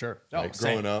to. Sure. Like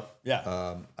growing up,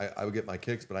 yeah. I would get my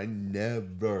kicks, but I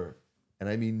never, and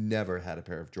I mean never, had a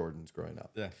pair of Jordans growing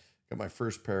up. Yeah. Got my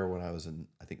first pair when I was in,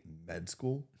 I think, med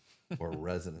school or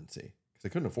residency, because I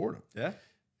couldn't afford them. Yeah.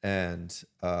 And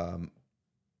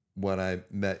when I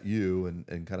met you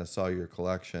and kind of saw your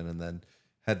collection and then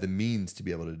had the means to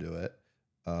be able to do it,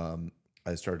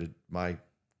 I started my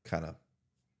kind of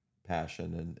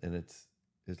passion, and it's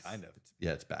kind of.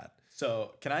 it's bad.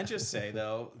 So can I just say,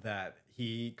 though, that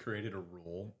he created a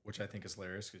rule, which I think is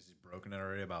hilarious because he's broken it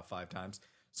already about 5 times.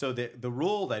 So the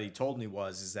rule that he told me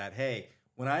is that, hey,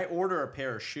 when I order a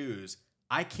pair of shoes,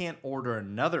 I can't order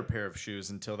another pair of shoes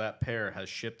until that pair has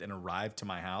shipped and arrived to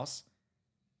my house.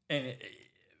 And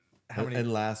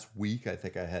And last week, I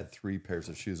think I had 3 pairs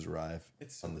of shoes arrive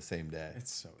on the same day.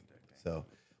 It's so addicting. So,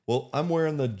 well, I'm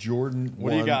wearing the Jordan 1.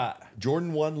 What do you got?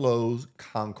 Jordan 1 Lows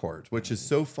Concords, which is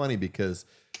so funny because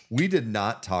we did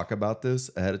not talk about this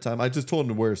ahead of time. I just told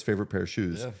him to wear his favorite pair of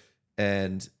shoes. Yeah.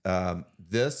 And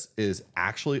this is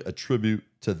actually a tribute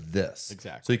to this.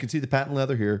 Exactly. So you can see the patent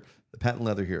leather here, the patent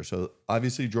leather here. So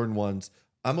obviously Jordan 1s.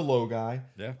 I'm a low guy.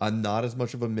 Yeah. I'm not as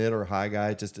much of a mid or high guy.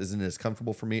 It just isn't as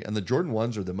comfortable for me. And the Jordan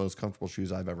 1s are the most comfortable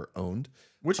shoes I've ever owned.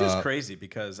 Which is crazy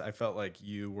because I felt like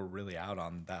you were really out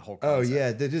on that whole concept. Oh,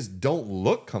 yeah. They just don't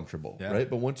look comfortable, Yeah. right?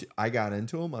 But once I got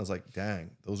into them, I was like, dang,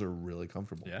 those are really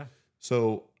comfortable. Yeah.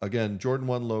 So, again, Jordan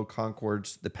 1 Low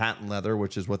Concords, the patent leather,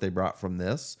 which is what they brought from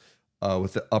this,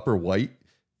 with the upper white.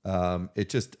 It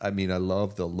just, I mean, I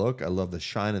love the look. I love the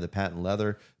shine of the patent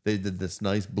leather. They did this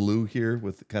nice blue here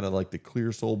with kind of like the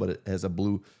clear sole, but it has a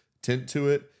blue tint to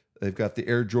it. They've got the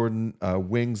Air Jordan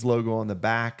Wings logo on the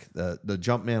back, the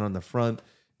Jumpman on the front.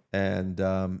 And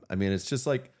I mean, it's just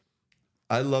like,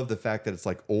 I love the fact that it's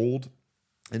like old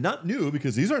and not new,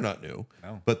 because these are not new,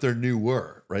 but they're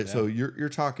newer, right? Yeah. So you're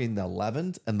talking the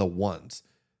 11s and the 1s,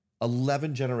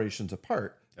 11 generations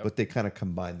apart, but they kind of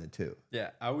combine the two.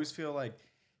 Yeah. I always feel like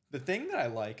the thing that I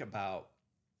like about,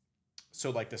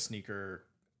 so like the sneaker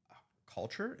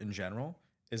culture in general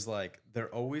is like,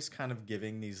 they're always kind of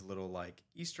giving these little like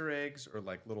Easter eggs or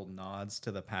like little nods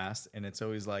to the past. And it's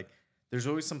always like, there's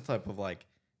always some type of like,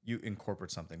 you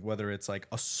incorporate something, whether it's like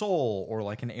a sole or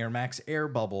like an Air Max Air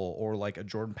Bubble or like a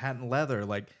Jordan patent leather,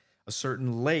 like a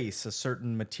certain lace, a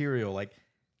certain material, like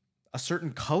a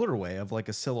certain colorway of like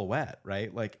a silhouette,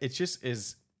 right? Like it just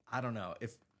is, I don't know.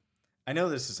 If I know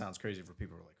this sounds crazy for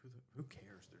people who are like, who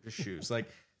cares? They're just shoes. Like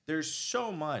there's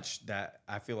so much that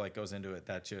I feel like goes into it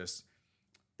that just,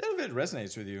 that if it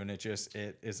resonates with you and it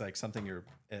is like something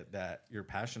that you're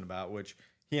passionate about, which,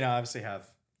 obviously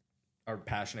are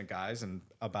passionate guys and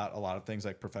about a lot of things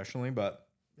like professionally, but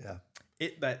Yeah.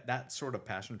 that sort of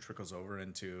passion trickles over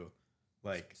into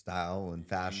like Style and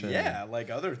fashion. yeah, like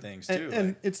other things too.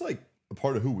 And it's like a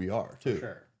part of who we are too.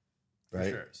 Sure. right?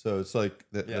 sure. So it's like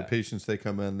the Yeah. patients, they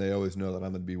come in, they always know that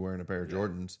I'm going to be wearing a pair of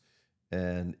Jordans,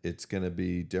 and it's going to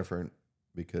be different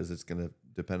because it's going to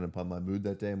depend upon my mood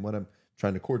that day and what I'm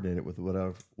trying to coordinate it with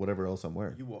whatever else I'm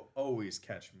wearing. You will always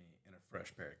catch me in a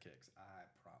fresh pair of kicks. I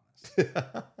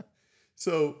promise.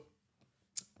 So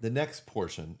the next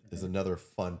portion is another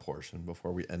fun portion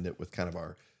before we end it with kind of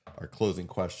our closing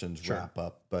questions wrap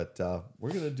up. But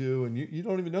we're going to do, and you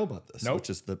don't even know about this, which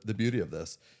is the beauty of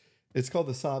this. It's called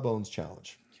the Sawbones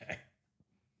Challenge. Okay.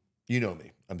 You know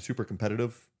me. I'm super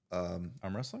competitive. Arm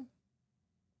wrestling?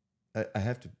 I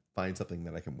have to find something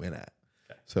that I can win at.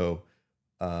 Okay. So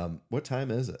what time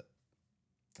is it?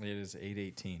 It is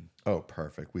 8:18. Oh,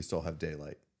 perfect. We still have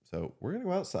daylight. So we're going to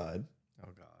go outside. Oh,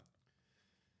 God.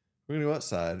 We're going to go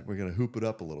outside. We're going to hoop it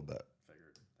up a little bit.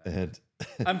 And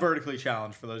I'm vertically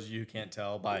challenged, for those of you who can't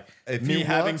tell, by if me you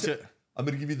having want to. I'm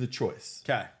going to give you the choice.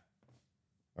 Okay.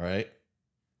 All right.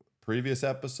 Previous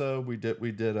episode, we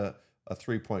did a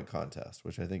 3-point contest,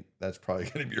 which I think that's probably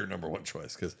going to be your number one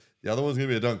choice, because the other one's going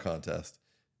to be a dunk contest.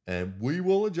 And we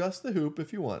will adjust the hoop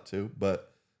if you want to,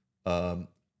 but I'm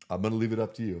going to leave it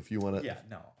up to you if you want to. Yeah,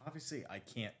 no, obviously I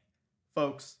can't.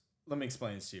 Folks, let me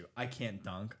explain this to you. I can't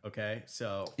dunk, okay?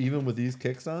 So. Even with these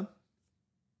kicks on?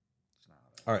 It's not how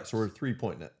that All right, so we're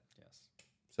 3-pointing it. Yes.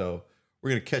 So we're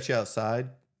going to catch you outside.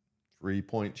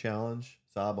 3-point challenge,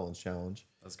 Sawbones challenge.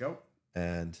 Let's go.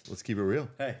 And let's keep it real.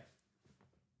 Hey.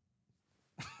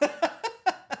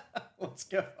 Let's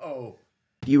go.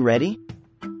 You ready?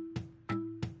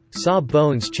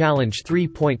 Sawbones Challenge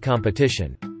 3-point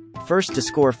competition. First to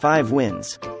score 5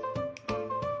 wins.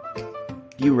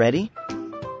 You ready?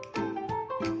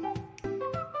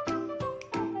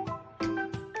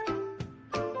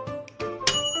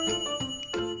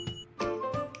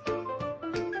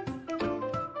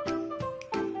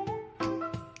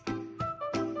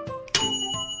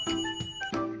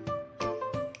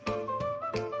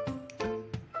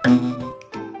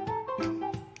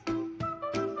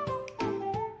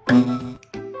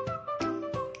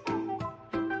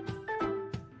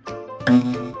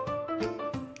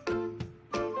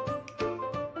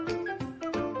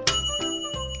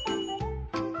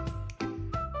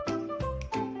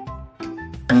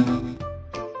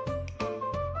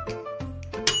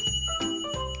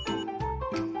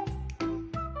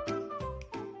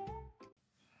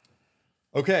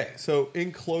 Okay, so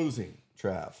in closing,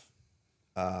 Trav,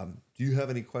 do you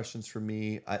have any questions for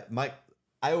me? I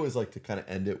always like to kind of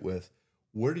end it with,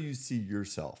 where do you see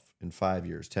yourself in 5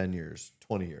 years, 10 years,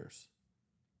 20 years,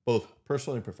 both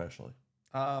personally and professionally?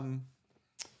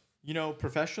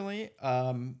 Professionally,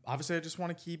 obviously I just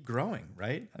want to keep growing,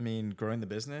 right? I mean, growing the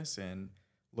business and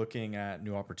looking at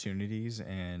new opportunities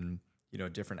and,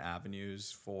 different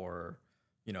avenues for,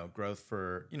 growth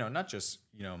for, not just,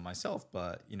 myself,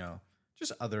 but,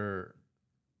 just other,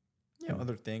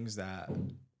 other things that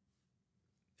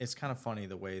it's kind of funny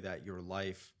the way that your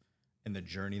life and the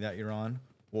journey that you're on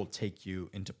will take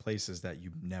you into places that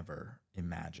you've never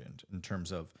imagined in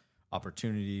terms of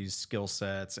opportunities, skill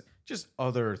sets, just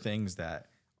other things that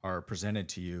are presented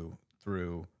to you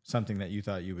through something that you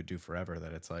thought you would do forever,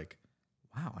 that it's like,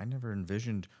 wow, I never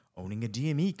envisioned owning a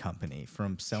DME company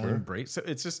from selling brakes. So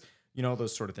it's just,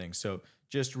 those sort of things. So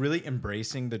just really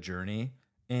embracing the journey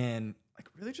and like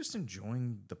really just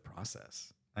enjoying the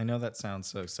process. I know that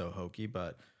sounds so hokey,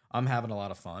 but I'm having a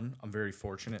lot of fun. I'm very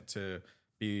fortunate to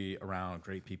be around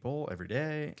great people every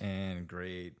day and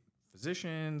great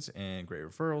physicians and great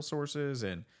referral sources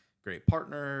and great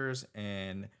partners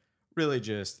and really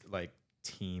just like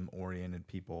team oriented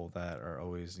people that are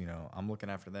always, I'm looking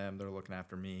after them, they're looking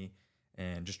after me,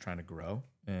 and just trying to grow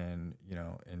and,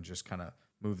 and just kind of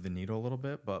move the needle a little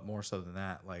bit, but more so than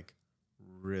that, like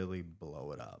really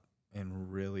blow it up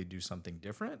and really do something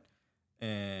different.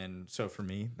 And so for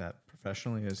me, that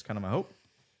professionally is kind of my hope.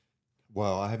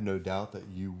 Well, I have no doubt that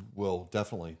you will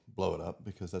definitely blow it up,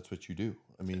 because that's what you do.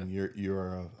 I mean,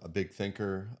 you're a big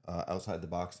thinker, outside the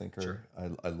box thinker. Sure.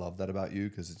 I love that about you,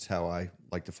 because it's how I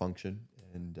like to function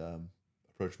and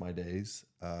approach my days.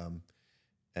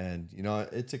 And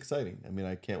it's exciting. I mean,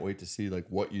 I can't wait to see like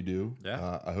what you do.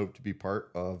 Yeah. I hope to be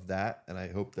part of that, and I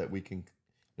hope that we can,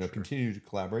 continue to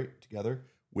collaborate together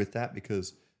with that,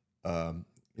 because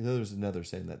there's another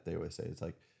saying that they always say. It's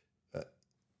like,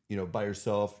 by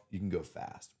yourself you can go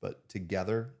fast, but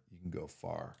together you can go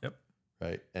far. Yep.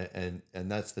 Right. And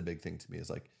that's the big thing to me, is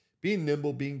like being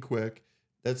nimble, being quick.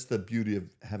 That's the beauty of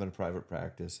having a private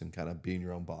practice and kind of being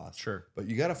your own boss. Sure. But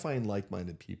you got to find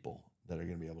like-minded people that are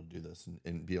going to be able to do this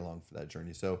and be along for that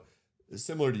journey. So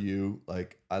similar to you,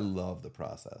 like I love the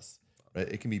process, right?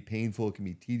 It can be painful. It can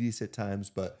be tedious at times,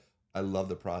 but I love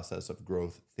the process of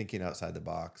growth, thinking outside the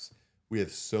box, we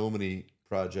have so many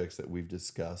projects that we've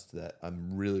discussed that I'm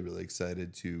really, really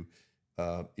excited to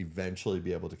eventually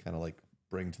be able to kind of like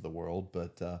bring to the world.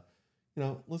 But,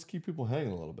 let's keep people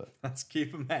hanging a little bit. Let's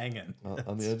keep them hanging.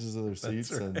 On the edges of their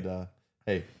seats. right. And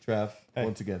hey, Trav,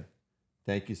 once again,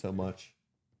 thank you so much.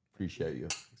 Appreciate you.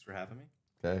 Thanks for having me.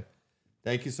 Okay.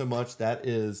 Thank you so much. That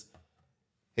is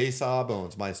Hey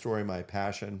Sawbones, My Story, My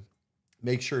Passion.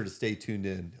 Make sure to stay tuned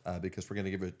in because we're going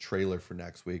to give a trailer for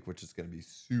next week, which is going to be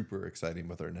super exciting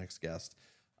with our next guest.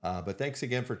 But thanks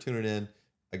again for tuning in.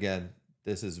 Again,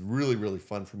 this is really, really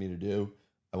fun for me to do.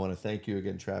 I want to thank you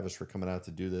again, Travis, for coming out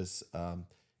to do this.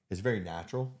 It's very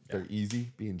natural, very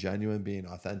easy, being genuine, being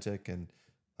authentic, and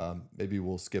maybe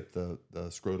we'll skip the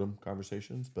scrotum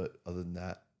conversations. But other than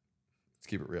that, let's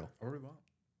keep it real. Or we won't.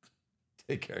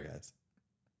 Take care, guys.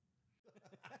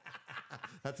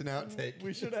 That's an outtake.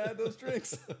 We should have had those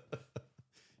drinks.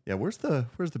 Yeah, where's the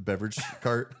beverage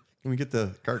cart? Can we get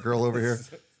the cart girl over here?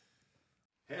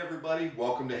 Hey everybody,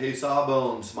 welcome to Hey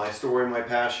Sawbones, My Story, My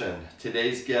Passion.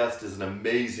 Today's guest is an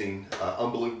amazing,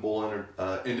 unbelievable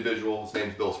individual. His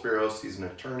name's Bill Spiros. He's an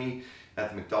attorney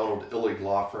at the McDonald Illig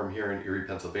Law Firm here in Erie,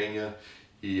 Pennsylvania.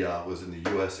 He was in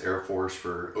the U.S. Air Force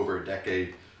for over a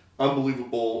decade.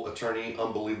 Unbelievable attorney,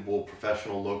 unbelievable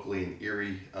professional locally in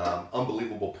Erie,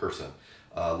 unbelievable person.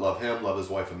 Love him, love his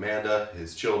wife Amanda,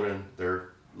 his children. They're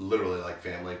literally like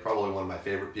family. Probably one of my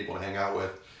favorite people to hang out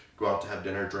with, go out to have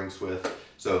dinner, drinks with.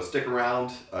 So stick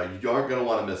around. You aren't going to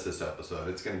want to miss this episode.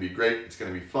 It's going to be great. It's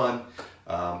going to be fun.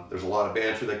 There's a lot of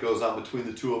banter that goes on between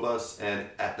the two of us. And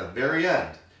at the very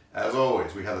end, as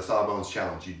always, we have the Sawbones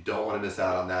Challenge. You don't want to miss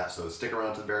out on that. So stick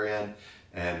around to the very end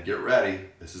and get ready.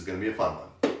 This is going to be a fun one.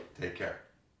 Take care.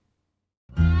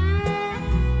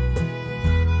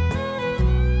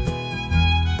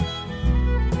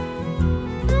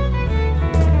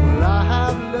 Well, I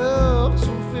have loved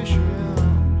some fishing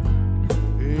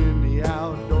in the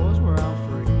outdoors where I'm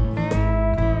free.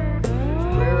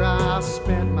 It's where I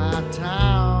spent my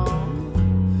time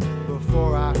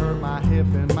before I hurt my hip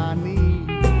and my knee.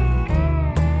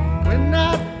 When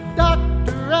that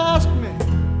doctor asked me,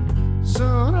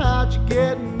 son, how'd you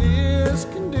get in this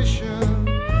condition?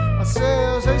 I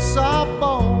says, hey,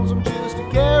 Sawbones, I'm just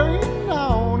carrying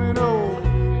on an old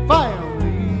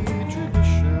family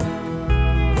tradition.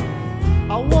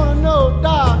 I wanna know,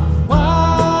 Doc,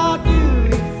 why do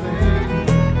you think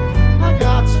I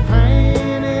got this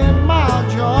pain in my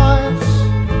joints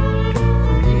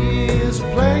from years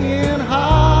of playing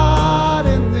hard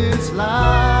in this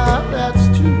life that's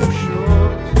too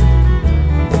short?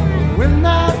 When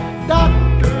that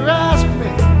doctor asked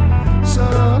me,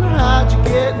 son, how'd you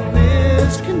get in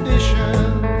this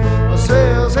condition? I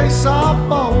says, hey,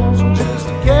 Sawbones, I'm just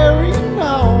carrying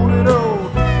on an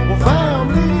old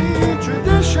family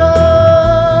tradition.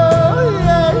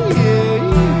 Yeah, yeah,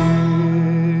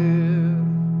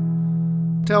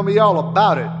 yeah. Tell me all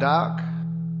about it, Doc.